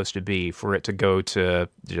supposed to be, for it to go to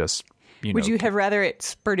just, Would you have rather it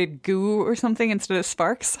spurted goo or something instead of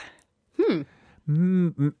sparks?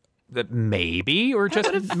 Maybe, or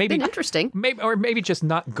just maybe been interesting. Maybe just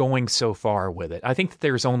not going so far with it. I think that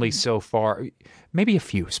there's only so far, maybe a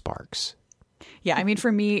few sparks. Yeah, I mean,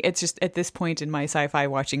 for me, it's just at this point in my sci-fi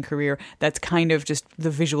watching career, that's kind of just the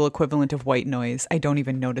visual equivalent of white noise. I don't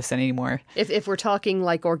even notice it anymore. If we're talking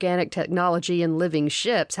like organic technology and living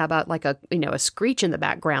ships, how about like a screech in the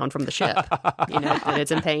background from the ship, that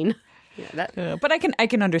it's in pain. Yeah, but I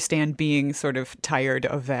can understand being sort of tired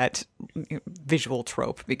of that visual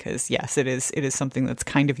trope, because yes, it is something that's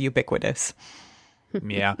kind of ubiquitous.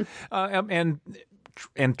 Yeah, and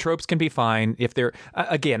tropes can be fine if they're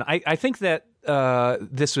again. I think that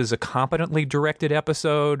this was a competently directed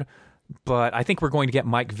episode, but I think we're going to get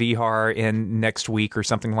Mike Vihar in next week or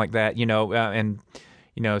something like that. And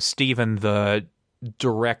Stephen the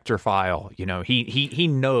director file, he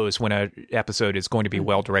knows when an episode is going to be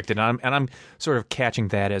well directed, and I'm sort of catching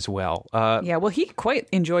that as well. Well, he quite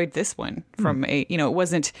enjoyed this one from it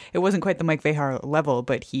wasn't quite the Mike Vehar level,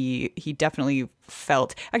 but he definitely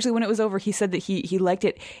felt, actually when it was over, he said that he liked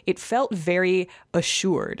it. It felt very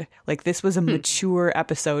assured, like this was a mature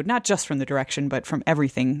episode, not just from the direction but from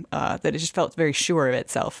everything, that it just felt very sure of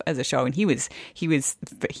itself as a show. And he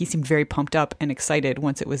seemed very pumped up and excited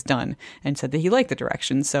once it was done, and said that he liked the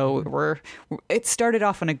direction. So it started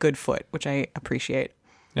off on a good foot, which I appreciate.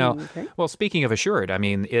 Now, well, speaking of assured, I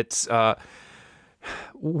mean, it's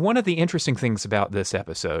one of the interesting things about this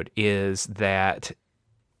episode is that,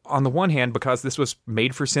 on the one hand, because this was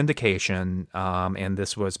made for syndication, and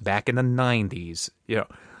this was back in the 90s,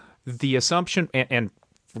 the assumption, and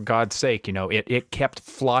for God's sake, it kept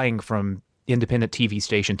flying from independent TV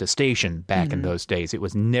station to station back in those days. It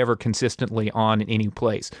was never consistently on in any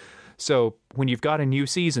place. So when you've got a new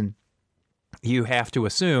season, you have to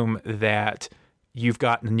assume that you've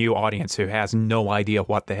got a new audience who has no idea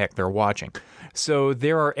what the heck they're watching. So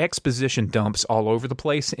there are exposition dumps all over the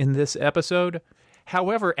place in this episode.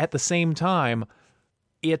 However, at the same time,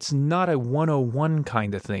 it's not a 101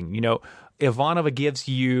 kind of thing. Ivanova gives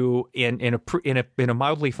you in a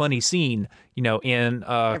mildly funny scene, in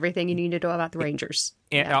everything you need to know about the Rangers.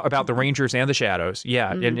 About the Rangers and the Shadows.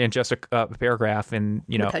 Yeah, in just a paragraph, and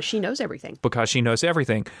because she knows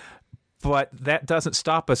everything. But that doesn't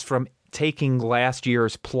stop us from taking last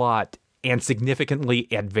year's plot and significantly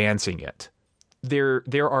advancing it. There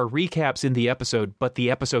are recaps in the episode, but the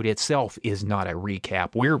episode itself is not a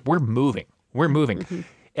recap. We're moving.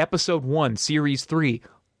 Episode 1, Series 3,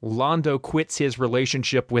 Londo quits his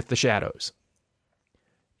relationship with the Shadows.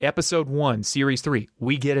 Episode 1, Series 3,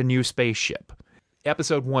 we get a new spaceship.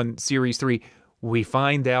 Episode 1, Series 3, we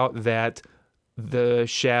find out that the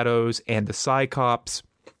Shadows and the Cyclops,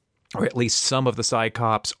 or at least some of the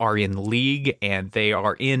Cyclops, are in league, and they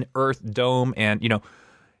are in Earth Dome, and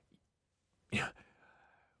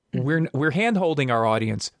we're hand-holding our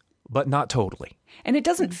audience, but not totally. And it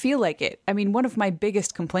doesn't feel like it. I mean, one of my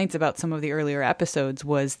biggest complaints about some of the earlier episodes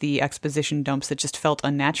was the exposition dumps that just felt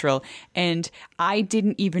unnatural. And I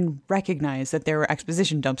didn't even recognize that there were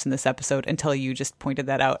exposition dumps in this episode until you just pointed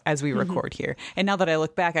that out as we record here. And now that I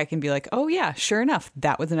look back, I can be like, oh yeah, sure enough,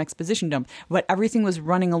 that was an exposition dump. But everything was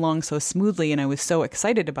running along so smoothly and I was so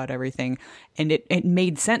excited about everything. And it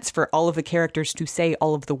made sense for all of the characters to say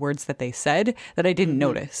all of the words that they said that I didn't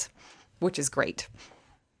notice, which is great.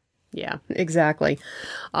 Yeah, exactly.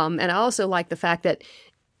 And I also like the fact that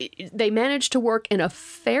they managed to work in a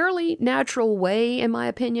fairly natural way, in my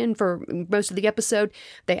opinion, for most of the episode.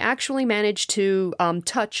 They actually managed to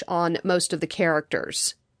touch on most of the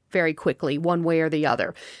characters very quickly, one way or the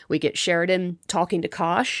other. We get Sheridan talking to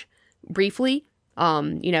Kosh briefly,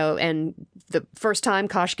 and the first time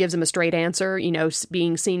Kosh gives him a straight answer,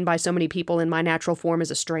 being seen by so many people in my natural form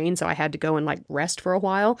is a strain, so I had to go and rest for a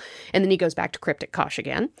while. And then he goes back to cryptic Kosh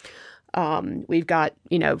again. We've got,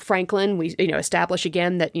 Franklin, we, establish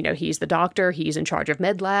again that, he's the doctor, he's in charge of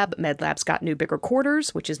MedLab. MedLab's got new, bigger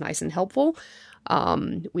quarters, which is nice and helpful.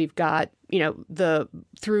 We've got,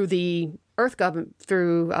 through the Earth government,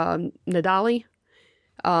 through Nadali,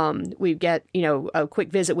 we get, a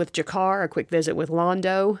quick visit with Jakar, a quick visit with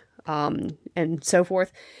Londo, and so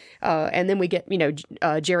forth. And then we get,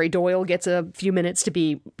 Jerry Doyle gets a few minutes to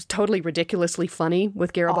be totally ridiculously funny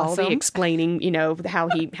with Garibaldi, explaining, how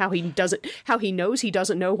he knows he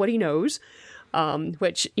doesn't know what he knows,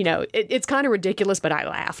 which, it's kind of ridiculous, but I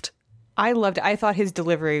laughed. I loved it. I thought his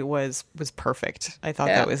delivery was perfect. I thought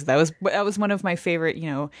that was one of my favorite,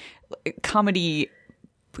 comedy,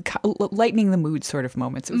 lightening the mood sort of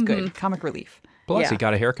moments. It was good. Comic relief. Plus, he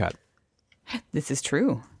got a haircut. This is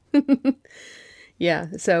true. Yeah,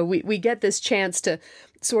 so we get this chance to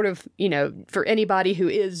sort of, for anybody who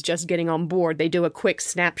is just getting on board, they do a quick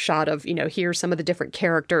snapshot of, here's some of the different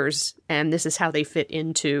characters, and this is how they fit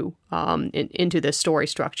into this story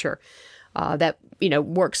structure. That,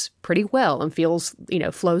 works pretty well and feels,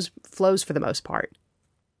 flows for the most part.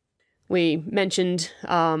 We mentioned,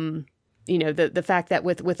 the fact that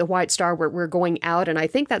with the White Star, we're going out, and I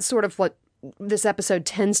think that's sort of what this episode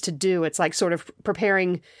tends to do. It's like sort of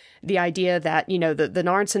preparing the idea that, the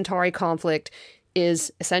Narn Centauri conflict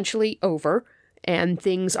is essentially over and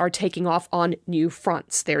things are taking off on new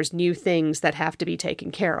fronts. There's new things that have to be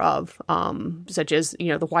taken care of, such as,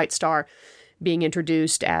 the White Star being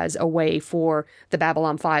introduced as a way for the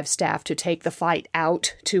Babylon 5 staff to take the fight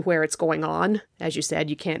out to where it's going on. As you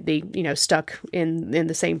said, you can't be, stuck in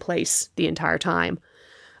the same place the entire time.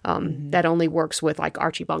 That only works with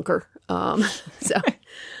Archie Bunker.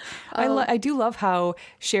 I do love how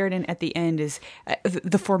Sheridan at the end is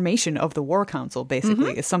the formation of the War Council,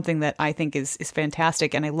 basically, is something that I think is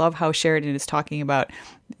fantastic. And I love how Sheridan is talking about,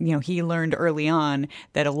 he learned early on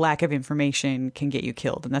that a lack of information can get you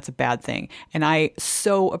killed, and that's a bad thing. And I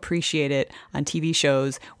so appreciate it on TV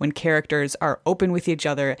shows when characters are open with each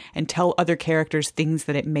other and tell other characters things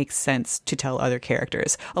that it makes sense to tell other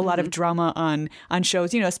characters. A lot of drama on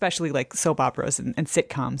shows, especially like soap operas and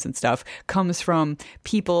sitcoms and stuff, comes from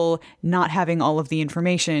people not having all of the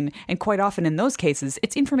information. And quite often in those cases,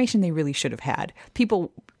 it's information they really should have had.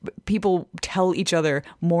 People tell each other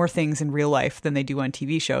more things in real life than they do on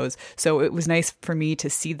TV shows. So it was nice for me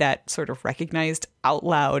to see that sort of recognized out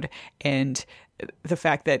loud, and the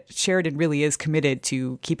fact that Sheridan really is committed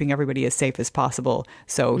to keeping everybody as safe as possible.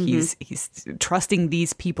 So he's trusting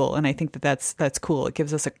these people. And I think that's cool. It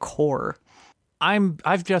gives us a core.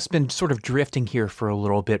 I've just been sort of drifting here for a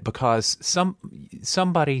little bit because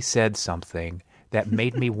somebody said something that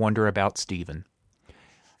made me wonder about Steven.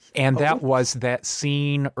 And that was that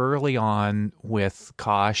scene early on with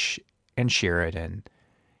Kosh and Sheridan,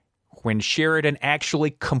 when Sheridan actually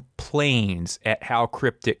complains at how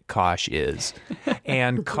cryptic Kosh is.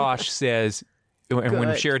 And Kosh says, and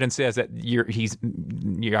when Sheridan says that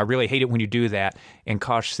I really hate it when you do that, and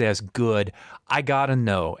Kosh says, "Good, I gotta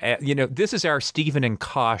know." This is our Steven and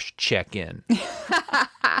Kosh check-in.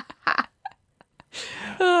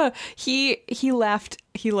 He laughed.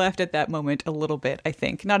 He laughed at that moment a little bit. I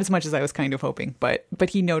think not as much as I was kind of hoping, but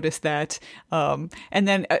he noticed that. And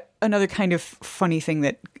then another kind of funny thing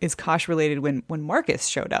that is Kosh related when Marcus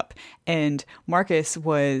showed up, and Marcus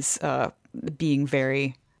was being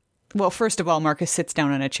very. Well, first of all, Marcus sits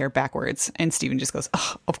down on a chair backwards, and Steven just goes,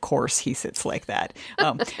 "Oh, of course he sits like that."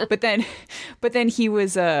 But then he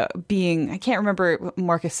was being, I can't remember what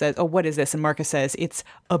Marcus says, "Oh, what is this?" And Marcus says, "It's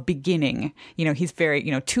a beginning." He's very,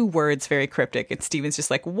 2 words, very cryptic. And Steven's just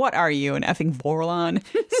like, "What are you, an effing Vorlon?"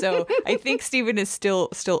 So I think Steven is still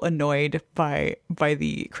annoyed by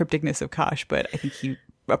the crypticness of Kosh, but I think he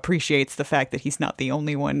appreciates the fact that he's not the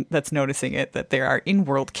only one that's noticing it, that there are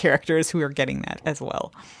in-world characters who are getting that as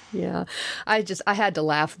well. Yeah. I had to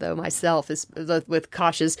laugh, though, myself with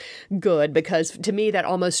Kosh's good, because to me that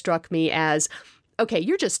almost struck me as, okay,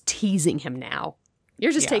 you're just teasing him now.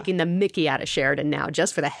 You're just taking the mickey out of Sheridan now,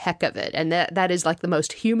 just for the heck of it. And that is like the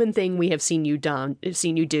most human thing we have seen you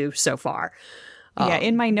do so far. Yeah,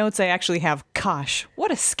 in my notes, I actually have, Kosh,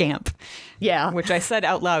 what a scamp. Yeah. Which I said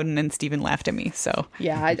out loud, and then Stephen laughed at me. So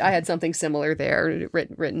yeah, I had something similar there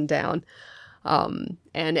written down. And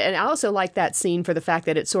I also like that scene for the fact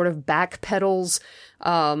that it sort of backpedals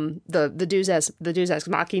the Deus Ex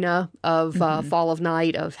Machina of Fall of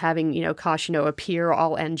Night, of having, Kosh, appear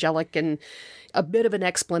all angelic, and a bit of an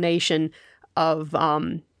explanation of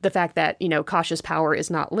the fact that, Kosh's power is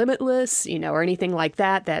not limitless, or anything like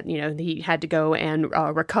that, he had to go and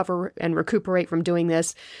recover and recuperate from doing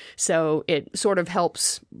this. So it sort of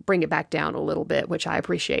helps bring it back down a little bit, which I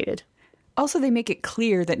appreciated. Also, they make it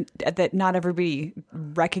clear that not everybody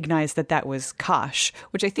recognized that was Kosh,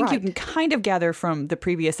 which I think you can kind of gather from the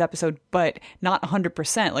previous episode, but not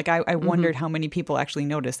 100%. Like, I wondered how many people actually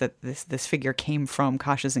noticed that this figure came from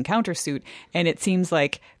Kosh's encounter suit, and it seems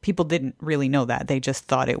like people didn't really know that. They just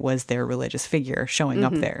thought it was their religious figure showing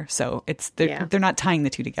up there. So they're not tying the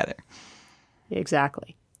two together.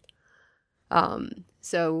 Exactly.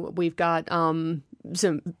 So we've got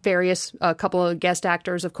some various couple of guest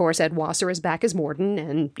actors, of course. Ed Wasser is back as Morden,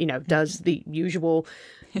 and does the usual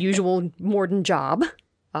Morden job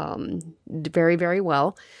very, very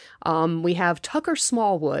well. We have Tucker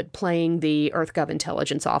Smallwood playing the EarthGov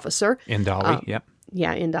intelligence officer. Indali, yep.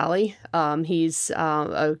 Yeah, Indali. He's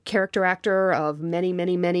a character actor of many,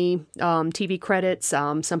 many, many TV credits.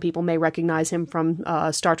 Some people may recognize him from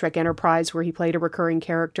Star Trek Enterprise, where he played a recurring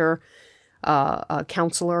character, a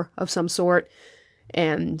counselor of some sort.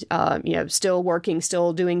 And, still working,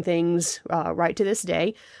 still doing things right to this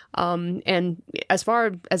day. And as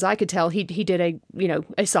far as I could tell, he did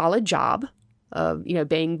a solid job of,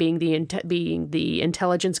 being the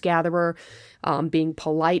intelligence gatherer, being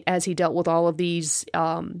polite as he dealt with all of these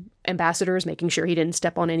ambassadors, making sure he didn't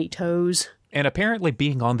step on any toes. And apparently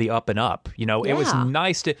being on the up and up.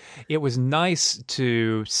 It was nice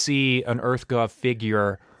to see an EarthGov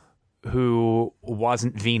figure who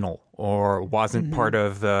wasn't venal or wasn't part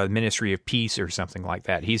of the Ministry of Peace or something like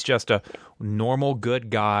that. He's just a normal good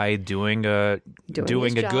guy doing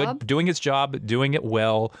his job, doing it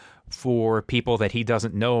well for people that he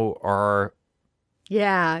doesn't know are.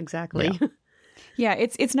 Yeah, exactly. Yeah. Yeah,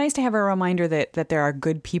 it's nice to have a reminder that there are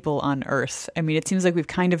good people on Earth. I mean, it seems like we've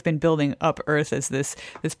kind of been building up Earth as this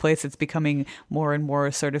place that's becoming more and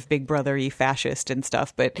more sort of Big Brother-y fascist and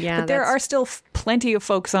stuff. But there are still plenty of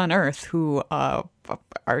folks on Earth who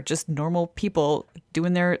are just normal people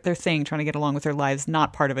doing their thing, trying to get along with their lives,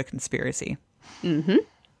 not part of a conspiracy. Mm-hmm.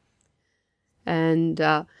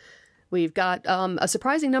 And we've got a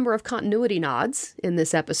surprising number of continuity nods in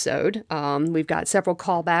this episode. We've got several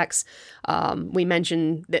callbacks. We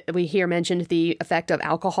mentioned the effect of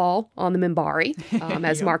alcohol on the Minbari,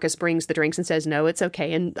 as Marcus brings the drinks and says, "No, it's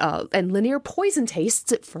okay." And Lanier poison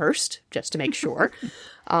tastes it first, just to make sure.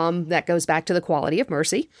 That goes back to the quality of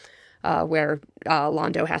mercy, where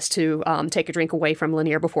Londo has to take a drink away from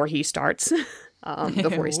Lanier before he starts.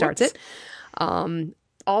 It.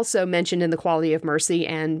 Also mentioned in the quality of mercy,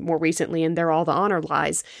 and more recently in There All the Honor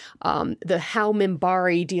Lies, the how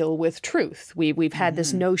Minbari deal with truth. We've had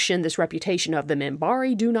this notion, this reputation of the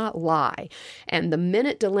Minbari do not lie. And the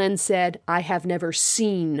minute Delenn said, "I have never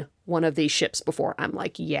seen one of these ships before," I'm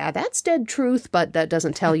like, yeah, that's dead truth, but that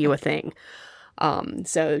doesn't tell you a thing.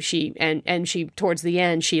 So she towards the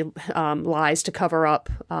end, she lies to cover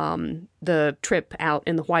up the trip out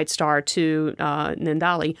in the White Star to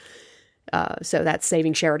Nindali. So that's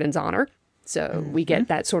saving Sheridan's honor. So we get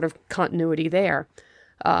that sort of continuity there.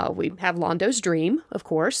 We have Londo's dream, of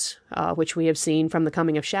course, which we have seen from The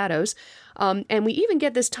Coming of Shadows. And we even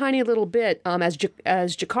get this tiny little bit as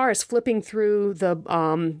G'Kar is flipping through the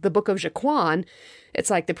book of G'Quan. It's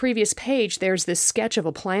like the previous page, there's this sketch of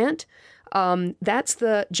a plant. That's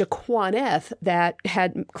the G'Quaneth that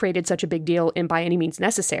had created such a big in By Any Means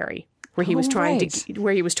Necessary, where he was trying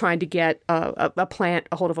to get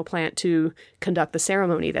a hold of a plant to conduct the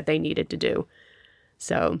ceremony that they needed to do.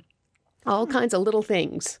 So all kinds of little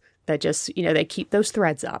things that just, they keep those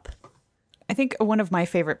threads up. I think one of my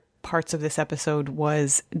favorite parts of this episode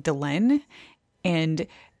was Delenn, and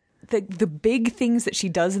the big things that she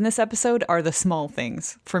does in this episode are the small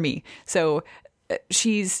things for me. So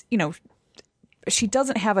she's, she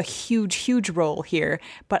doesn't have a huge role here,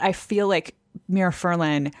 but I feel like Mira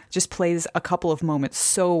Furlan just plays a couple of moments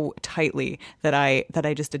so tightly that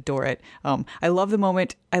I just adore it. I love the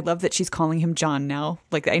moment. I love that she's calling him John now.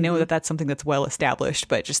 Like, I know that that's something that's well established,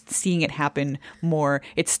 but just seeing it happen more,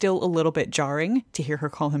 it's still a little bit jarring to hear her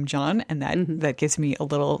call him John, and that gives me a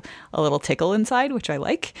little tickle inside, which I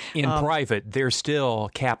like. In private, they're still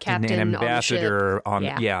captain and on the ambassador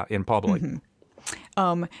ship. in public.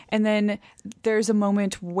 And then there's a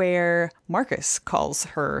moment where Marcus calls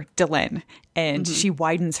her Delenn, and she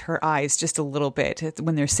widens her eyes just a little bit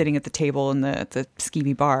when they're sitting at the table in the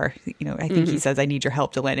skeevy bar. You know, I think he says, "I need your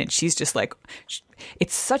help, Delenn," and she's just like,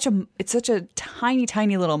 it's such a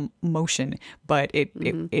tiny little motion, but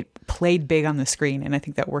it played big on the screen, and I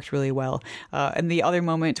think that worked really well. And the other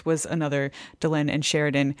moment was another Delenn and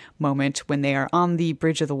Sheridan moment when they are on the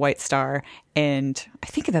bridge of the White Star, and I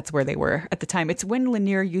think that's where they were at the time. It's when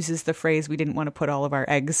Lennier uses the phrase, "We didn't want to put all of our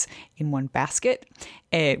eggs in one basket,"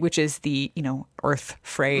 which is the, Earth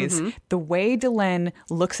phrase. The way Delenn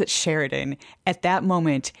looks at Sheridan at that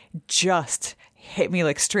moment just hit me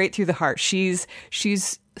like straight through the heart. She's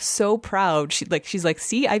so proud. She's like,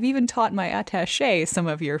 "See, I've even taught my attaché some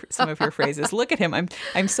of your phrases. Look at him.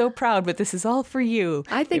 I'm so proud, but this is all for you."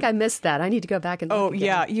 I think I missed that. I need to go back and look again.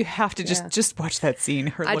 Yeah, you have to just watch that scene.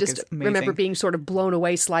 Her look is amazing. Remember being sort of blown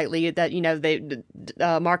away slightly that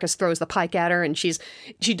Marcus throws the pike at her, and she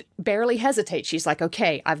barely hesitates. She's like,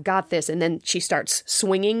 "Okay, I've got this," and then she starts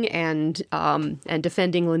swinging and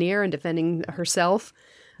defending Lennier and defending herself.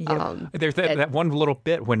 Yep. There's that one little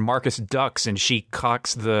bit when Marcus ducks and she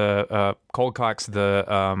cold cocks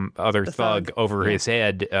the other thug over his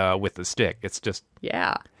head with the stick. It's just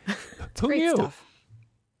Who great knew? stuff.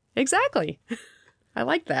 Exactly. I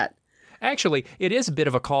like that. Actually, it is a bit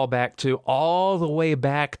of a callback to all the way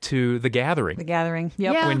back to The Gathering. The Gathering.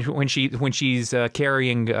 Yep. Yeah. When she's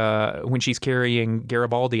carrying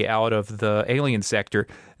Garibaldi out of the alien sector.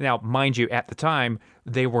 Now, mind you, at the time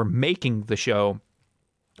they were making the show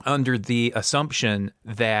under the assumption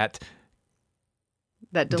that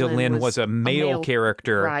Delenn was a male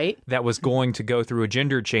character, right, that was going to go through a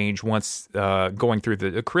gender change once going through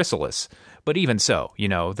the chrysalis. But even so,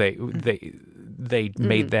 they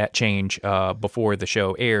made that change before the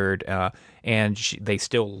show aired, and they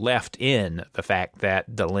still left in the fact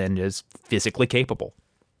that Delenn is physically capable.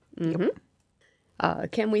 Mm-hmm.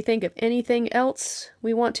 Can we think of anything else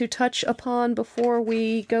we want to touch upon before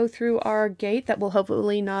we go through our gate that will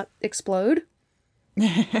hopefully not explode?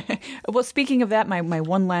 Well, speaking of that, my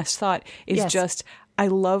one last thought is just, I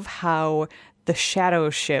love how the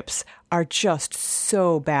shadow ships are just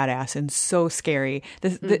so badass and so scary.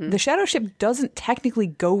 The shadow ship doesn't technically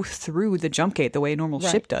go through the jump gate the way a normal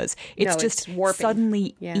ship does. It's just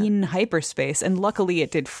suddenly in hyperspace. And luckily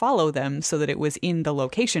it did follow them so that it was in the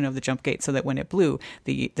location of the jump gate, so that when it blew,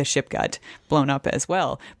 the ship got blown up as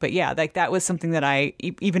well. But yeah, like that was something that I,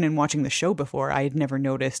 even in watching the show before, I had never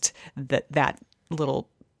noticed that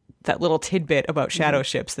little tidbit about shadow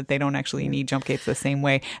ships, that they don't actually need jump gates the same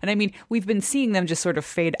way. And I mean, we've been seeing them just sort of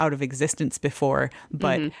fade out of existence before,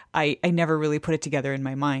 but I never really put it together in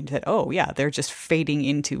my mind that, they're just fading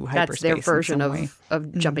into hyperspace. That's their version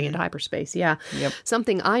of jumping into hyperspace. Yeah. Yep.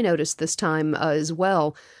 Something I noticed this time as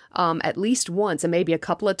well, at least once, and maybe a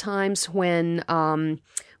couple of times when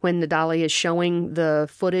Nidali is showing the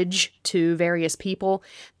footage to various people,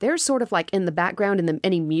 there's sort of like in the background, in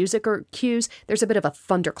any music or cues, there's a bit of a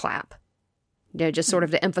thunderclap. Just sort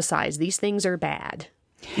of to emphasize these things are bad.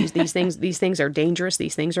 These things are dangerous.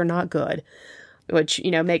 These things are not good. Which,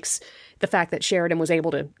 makes the fact that Sheridan was able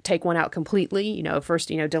to take one out completely. First,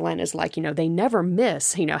 Delenn is like, they never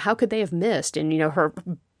miss. How could they have missed? And, her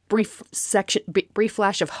brief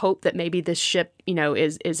flash of hope that maybe this ship,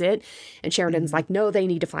 is it. And Sheridan's like, no, they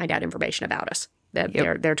need to find out information about us. That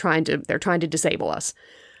they're trying to disable us.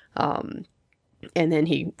 And then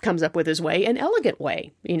he comes up with his way, an elegant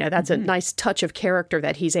way. That's a nice touch of character,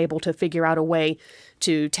 that he's able to figure out a way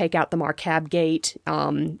to take out the Marcab gate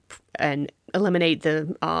and eliminate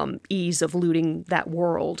the ease of looting that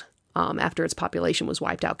world after its population was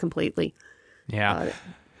wiped out completely. Yeah.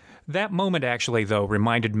 That moment actually, though,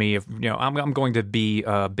 reminded me of, I'm going to be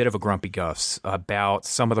a bit of a grumpy Gus about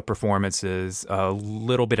some of the performances, a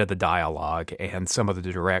little bit of the dialogue, and some of the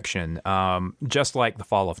direction. Just like The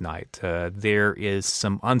Fall of Night, there is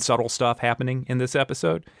some unsubtle stuff happening in this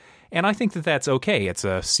episode, and I think that that's okay. It's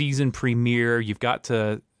a season premiere. You've got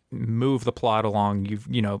to move the plot along.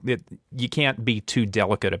 You can't be too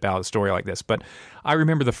delicate about a story like this. But I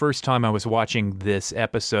remember the first time I was watching this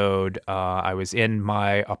episode, I was in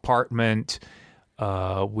my apartment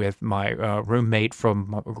with my roommate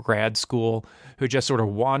from grad school, who just sort of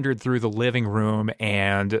wandered through the living room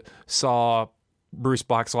and saw Bruce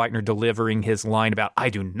Boxleitner delivering his line about, I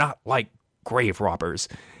do not like grave robbers.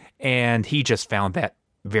 And he just found that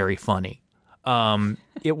very funny.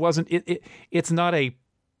 It wasn't, it's not a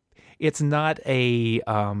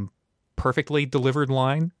perfectly delivered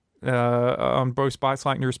line on Bruce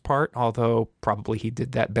Boxleitner's part, although probably he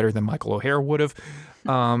did that better than Michael O'Hare would have.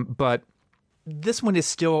 But this one is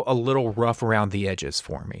still a little rough around the edges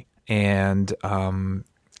for me. And I'm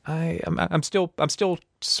still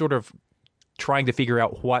sort of trying to figure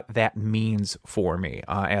out what that means for me.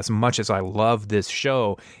 As much as I love this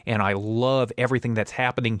show and I love everything that's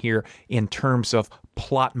happening here in terms of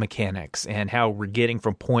plot mechanics and how we're getting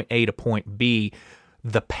from point A to point B,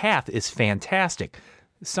 the path is fantastic.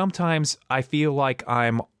 Sometimes I feel like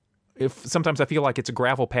it's a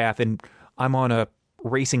gravel path and I'm on a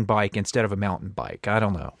racing bike instead of a mountain bike. I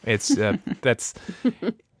don't know. It's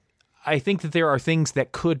I think that there are things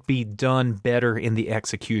that could be done better in the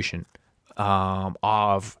execution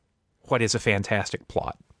of what is a fantastic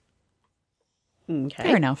plot. Okay.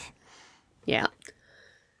 Fair enough. Yeah.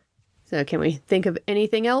 So can we think of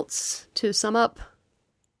anything else to sum up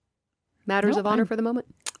Matters of Honor for the moment?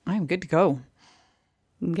 I'm good to go.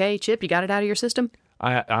 Okay, Chip, you got it out of your system?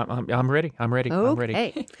 I'm ready. I'm ready. I'm ready.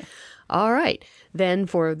 Okay. All right. Then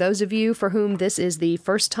for those of you for whom this is the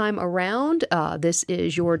first time around, this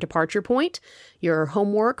is your departure point. Your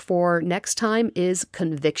homework for next time is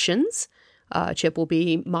convictions. Chip will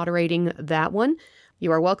be moderating that one.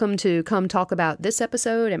 You are welcome to come talk about this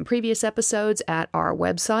episode and previous episodes at our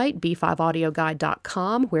website,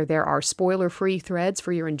 b5audioguide.com, where there are spoiler-free threads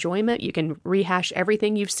for your enjoyment. You can rehash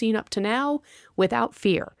everything you've seen up to now without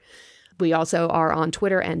fear. We also are on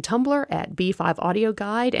Twitter and Tumblr at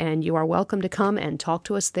B5audioguide, and you are welcome to come and talk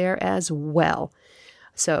to us there as well.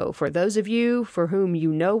 So for those of you for whom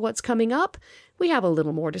you know what's coming up, we have a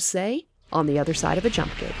little more to say on the other side of a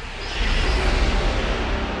jump gate.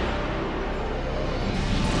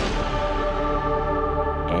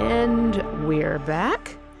 And we're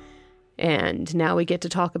back. And now we get to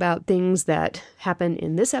talk about things that happen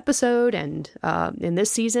in this episode and in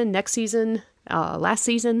this season, next season, last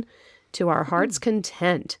season, to our heart's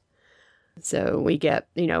content. So we get,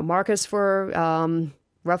 Marcus for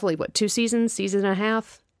roughly, 2 seasons, season and a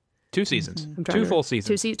half? 2 seasons. 2 full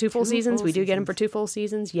seasons. Two full seasons. We do get him for 2 full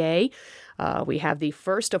seasons. Yay. We have the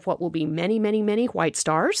first of what will be many, many, many White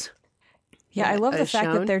Stars. Yeah, I love the fact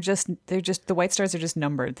shown. that they're just the White Stars are just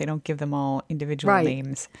numbered. They don't give them all individual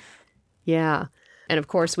names. Yeah. And of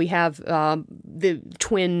course, we have the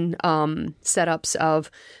twin setups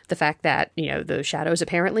of the fact that, the shadows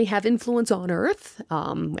apparently have influence on Earth.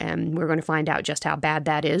 And we're going to find out just how bad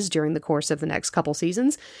that is during the course of the next couple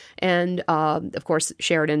seasons. And of course,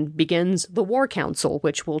 Sheridan begins the War Council,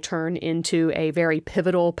 which will turn into a very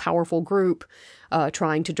pivotal, powerful group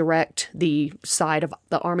trying to direct the side of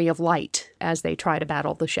the Army of Light as they try to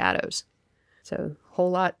battle the shadows. So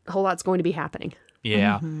whole lot's going to be happening.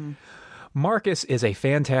 Yeah. Mm-hmm. Marcus is a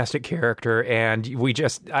fantastic character, and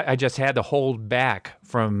I just had to hold back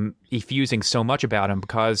from effusing so much about him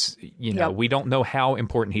because, we don't know how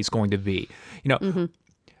important he's going to be.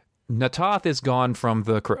 Na'Toth is gone from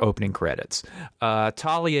the opening credits.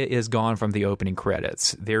 Talia is gone from the opening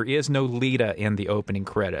credits. There is no Lita in the opening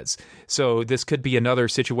credits. So this could be another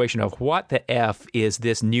situation of what the F is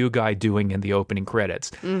this new guy doing in the opening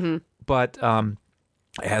credits? Mm-hmm. But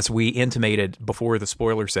as we intimated before the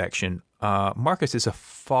spoiler section, Marcus is a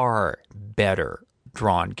far better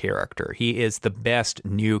drawn character. He is the best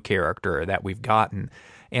new character that we've gotten.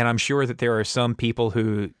 And I'm sure that there are some people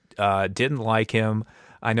who didn't like him.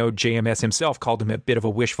 I know JMS himself called him a bit of a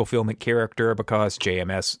wish fulfillment character because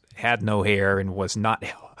JMS had no hair and was not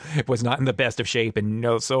in the best of shape.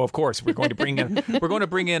 And so of course we're going to bring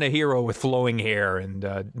in a hero with flowing hair and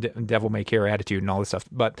devil may care attitude and all this stuff.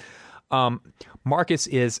 But Marcus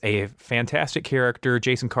is a fantastic character.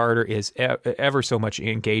 Jason Carter is ever so much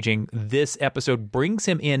engaging. This episode brings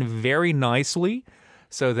him in very nicely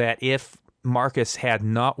so that if Marcus had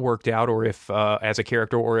not worked out, or if as a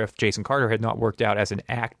character, or if Jason Carter had not worked out as an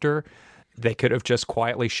actor, they could have just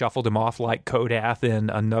quietly shuffled him off like Kodath and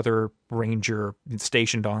another ranger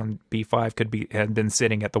stationed on B5 had been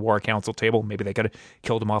sitting at the War Council table. Maybe they could have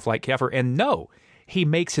killed him off like Kefir. And no, he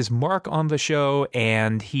makes his mark on the show,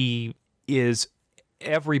 and he is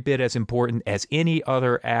every bit as important as any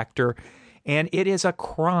other actor. And it is a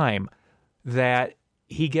crime that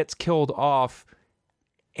he gets killed off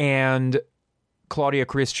and Claudia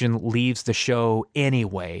Christian leaves the show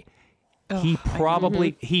anyway. He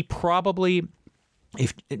probably,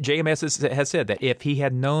 if JMS has said that if he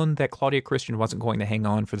had known that Claudia Christian wasn't going to hang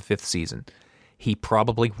on for the 5th season, he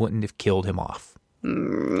probably wouldn't have killed him off.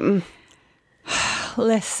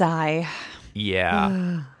 Let's sigh.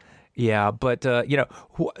 Yeah. Yeah, but,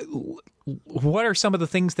 what are some of the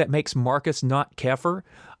things that makes Marcus not Kefir?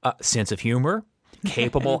 Sense of humor,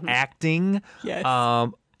 capable acting,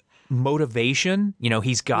 Yes. motivation.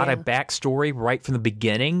 He's got a backstory right from the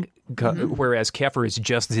beginning, whereas Kefir is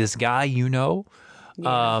just this guy, he's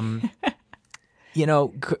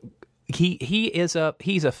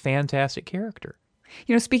a fantastic character.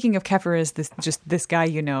 Speaking of Kefir as this guy,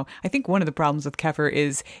 I think one of the problems with Kefir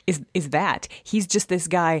is that he's just this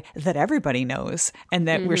guy that everybody knows and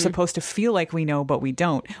that we're supposed to feel like we know, but we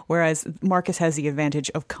don't. Whereas Marcus has the advantage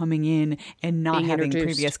of coming in and not having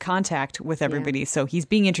previous contact with everybody. Yeah. So he's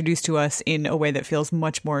being introduced to us in a way that feels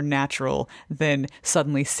much more natural than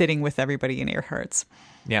suddenly sitting with everybody in earharts.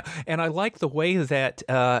 Yeah, and I like the way that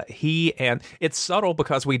it's subtle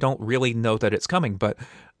because we don't really know that it's coming, but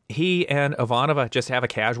he and Ivanova just have a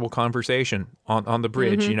casual conversation on the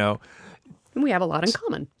bridge, And we have a lot in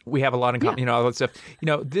common. All that stuff.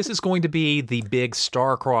 This is going to be the big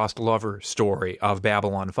star-crossed lover story of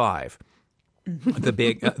Babylon 5.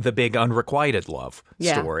 The big unrequited love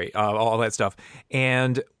story, all that stuff.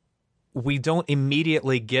 And we don't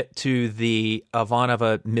immediately get to the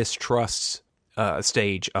Ivanova mistrusts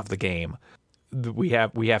stage of the game. We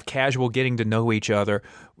have casual getting to know each other,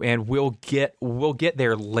 and we'll get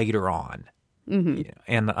there later on.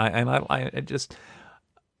 And I just,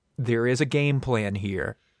 there is a game plan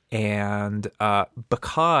here, and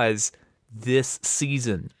because this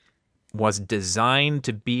season was designed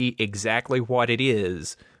to be exactly what it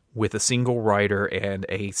is, with a single writer and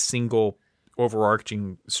a single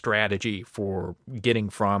overarching strategy for getting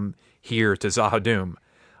from here to Zahadum,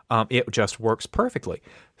 it just works perfectly.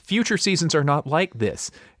 Future seasons are not like this.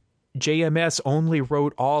 JMS only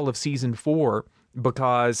wrote all of season 4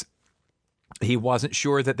 because he wasn't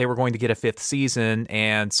sure that they were going to get a 5th season,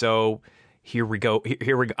 and so here we go.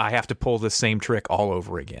 I have to pull the same trick all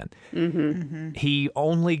over again. He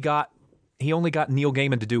only got Neil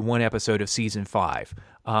Gaiman to do 1 episode of season 5.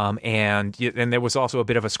 And there was also a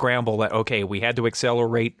bit of a scramble that, okay, we had to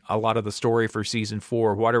accelerate a lot of the story for season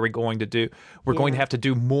 4. What are we going to do? We're going to have to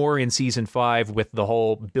do more in season 5 with the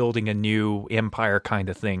whole building a new empire kind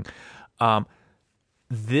of thing.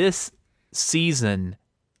 This season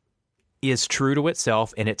is true to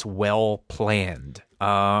itself, and it's well planned.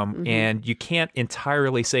 And you can't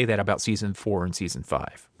entirely say that about season 4 and season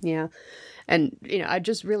 5. Yeah. And, I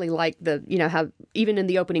just really like how even in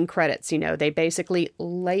the opening credits, they basically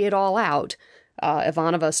lay it all out.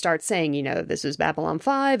 Ivanova starts saying, this is Babylon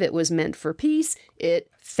 5. It was meant for peace. It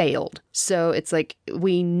failed. So it's like,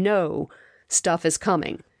 we know stuff is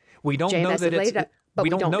coming. We don't know that it's... But we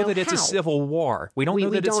don't know that it's how. a civil war. We don't know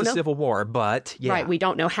that it's a civil war, but yeah. Right. We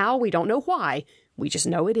don't know how. We don't know why. We just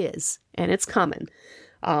know it is, and it's coming.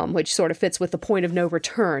 Which sort of fits with the point of no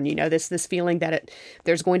return. This feeling that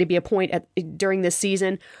there's going to be a point during this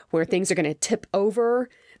season where things are going to tip over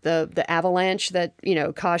the avalanche that,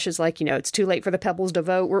 Kosh is like, it's too late for the pebbles to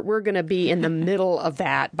vote. We're going to be in the middle of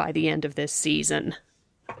that by the end of this season.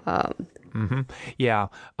 Yeah.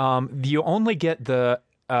 You only get the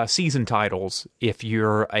season titles if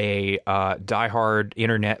you're a diehard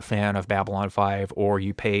internet fan of Babylon 5 or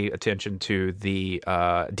you pay attention to the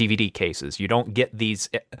DVD cases. You don't get these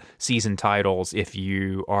season titles if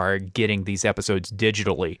you are getting these episodes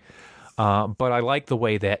digitally. But I like the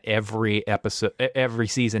way that every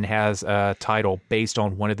season has a title based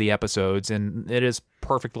on one of the episodes, and it is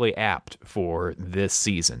perfectly apt for this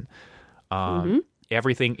season.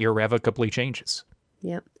 Everything irrevocably changes.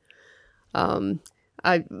 Yep.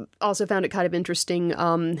 I also found it kind of interesting, as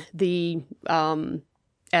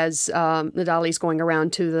Nadali's going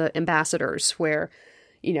around to the ambassadors where,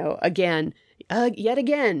 yet again,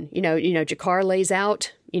 G'Kar lays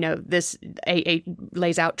out,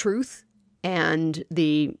 lays out truth, and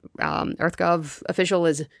the EarthGov official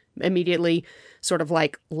is immediately sort of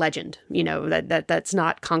like legend, that's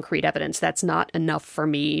not concrete evidence. That's not enough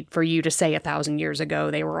for you to say 1,000 years ago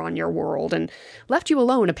they were on your world and left you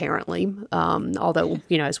alone, apparently. Although,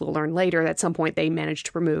 as we'll learn later, at some point they managed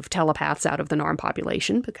to remove telepaths out of the Narn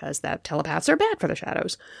population because that telepaths are bad for the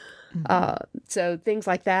Shadows. So things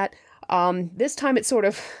like that. This time it sort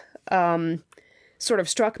of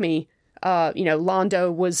struck me,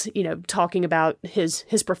 Londo was, talking about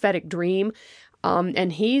his prophetic dream.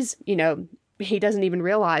 And he's, he doesn't even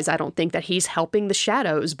realize, I don't think, that he's helping the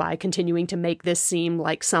Shadows by continuing to make this seem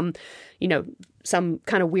like some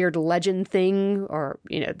kind of weird legend thing, or,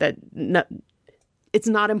 it's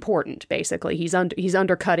not important, basically. He's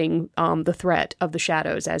undercutting the threat of the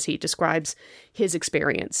Shadows as he describes his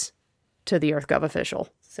experience to the EarthGov official.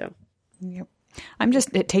 So, yep. I'm just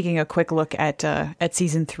taking a quick look at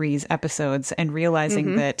season 3's episodes and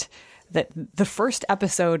realizing that the first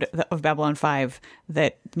episode of Babylon 5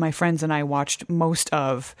 that my friends and I watched most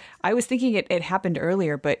of, I was thinking it happened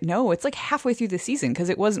earlier, but no, it's like halfway through the season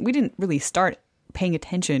because we didn't really start paying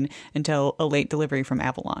attention until A Late Delivery from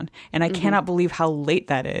Avalon. And I cannot believe how late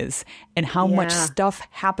that is and how much stuff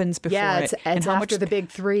happens before it's and how after much the big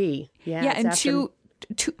 3. Yeah, and after...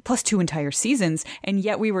 two entire seasons, and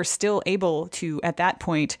yet we were still able to, at that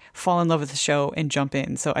point, fall in love with the show and jump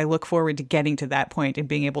in. So I look forward to getting to that point and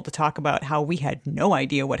being able to talk about how we had no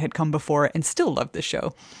idea what had come before and still loved the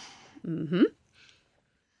show. Mm-hmm.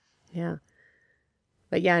 Yeah.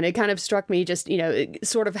 But yeah, and it kind of struck me just,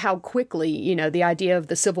 sort of how quickly, the idea of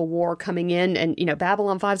the Civil War coming in and,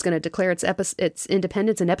 Babylon 5 is going to declare its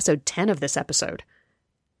independence in episode 10 of this episode.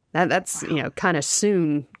 That's, kind of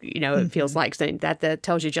soon, it feels like that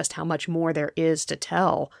tells you just how much more there is to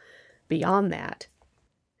tell beyond that.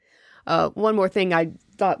 One more thing I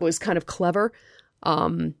thought was kind of clever.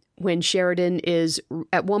 When Sheridan is,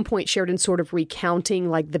 at one point, Sheridan's sort of recounting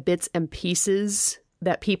like the bits and pieces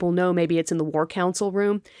that people know, maybe it's in the War Council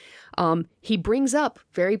room. He brings up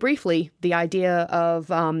very briefly the idea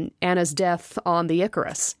of Anna's death on the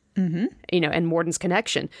Icarus. Mm-hmm. And Morden's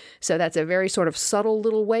connection. So that's a very sort of subtle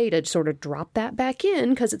little way to sort of drop that back in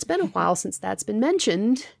because it's been a while since that's been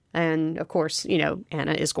mentioned. And of course,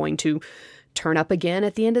 Anna is going to turn up again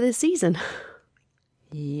at the end of this season.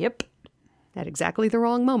 Yep. At exactly the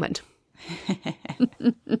wrong moment.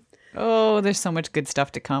 Oh, there's so much good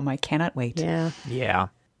stuff to come. I cannot wait. Yeah. Yeah.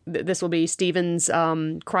 This will be Stephen's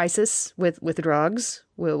crisis with drugs.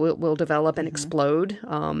 Will develop and explode.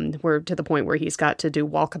 We're to the point where he's got to do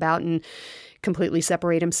walkabout and completely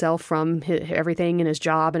separate himself from everything in his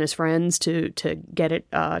job and his friends to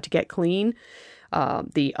get clean.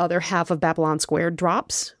 The other half of Babylon Squared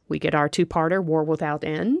drops. We get our 2-parter, War Without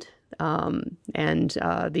End, and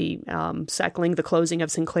the cycling the closing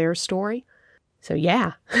of Sinclair's story. So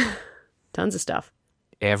yeah, tons of stuff.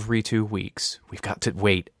 Every 2 weeks. We've got to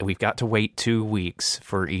wait 2 weeks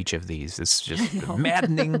for each of these. It's just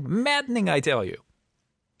maddening, I tell you.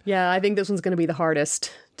 Yeah, I think this one's going to be the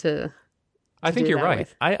hardest to I think you're right.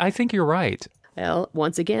 I think you're right. Well,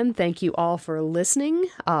 once again, thank you all for listening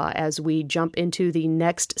as we jump into the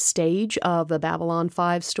next stage of the Babylon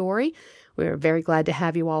 5 story. We're very glad to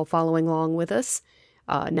have you all following along with us.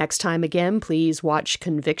 Next time again, please watch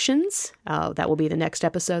Convictions. That will be the next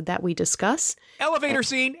episode that we discuss. Elevator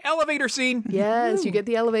scene! Yes, you get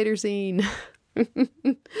the elevator scene.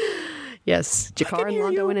 Yes, Jakar and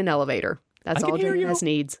Londo in an elevator. That's all JMS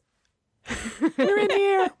needs. We're in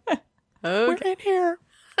here! Okay. We're in here!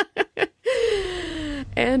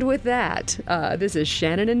 And with that, this is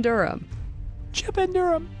Shannon in Durham. Chip in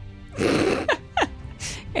Durham.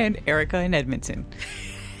 And Erica in Edmonton.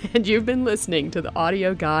 And you've been listening to the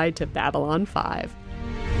audio guide to Babylon 5.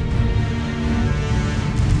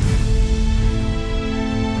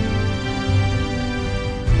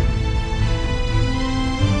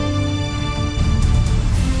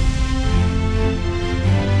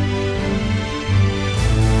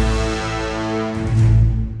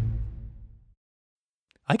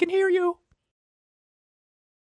 I can hear you.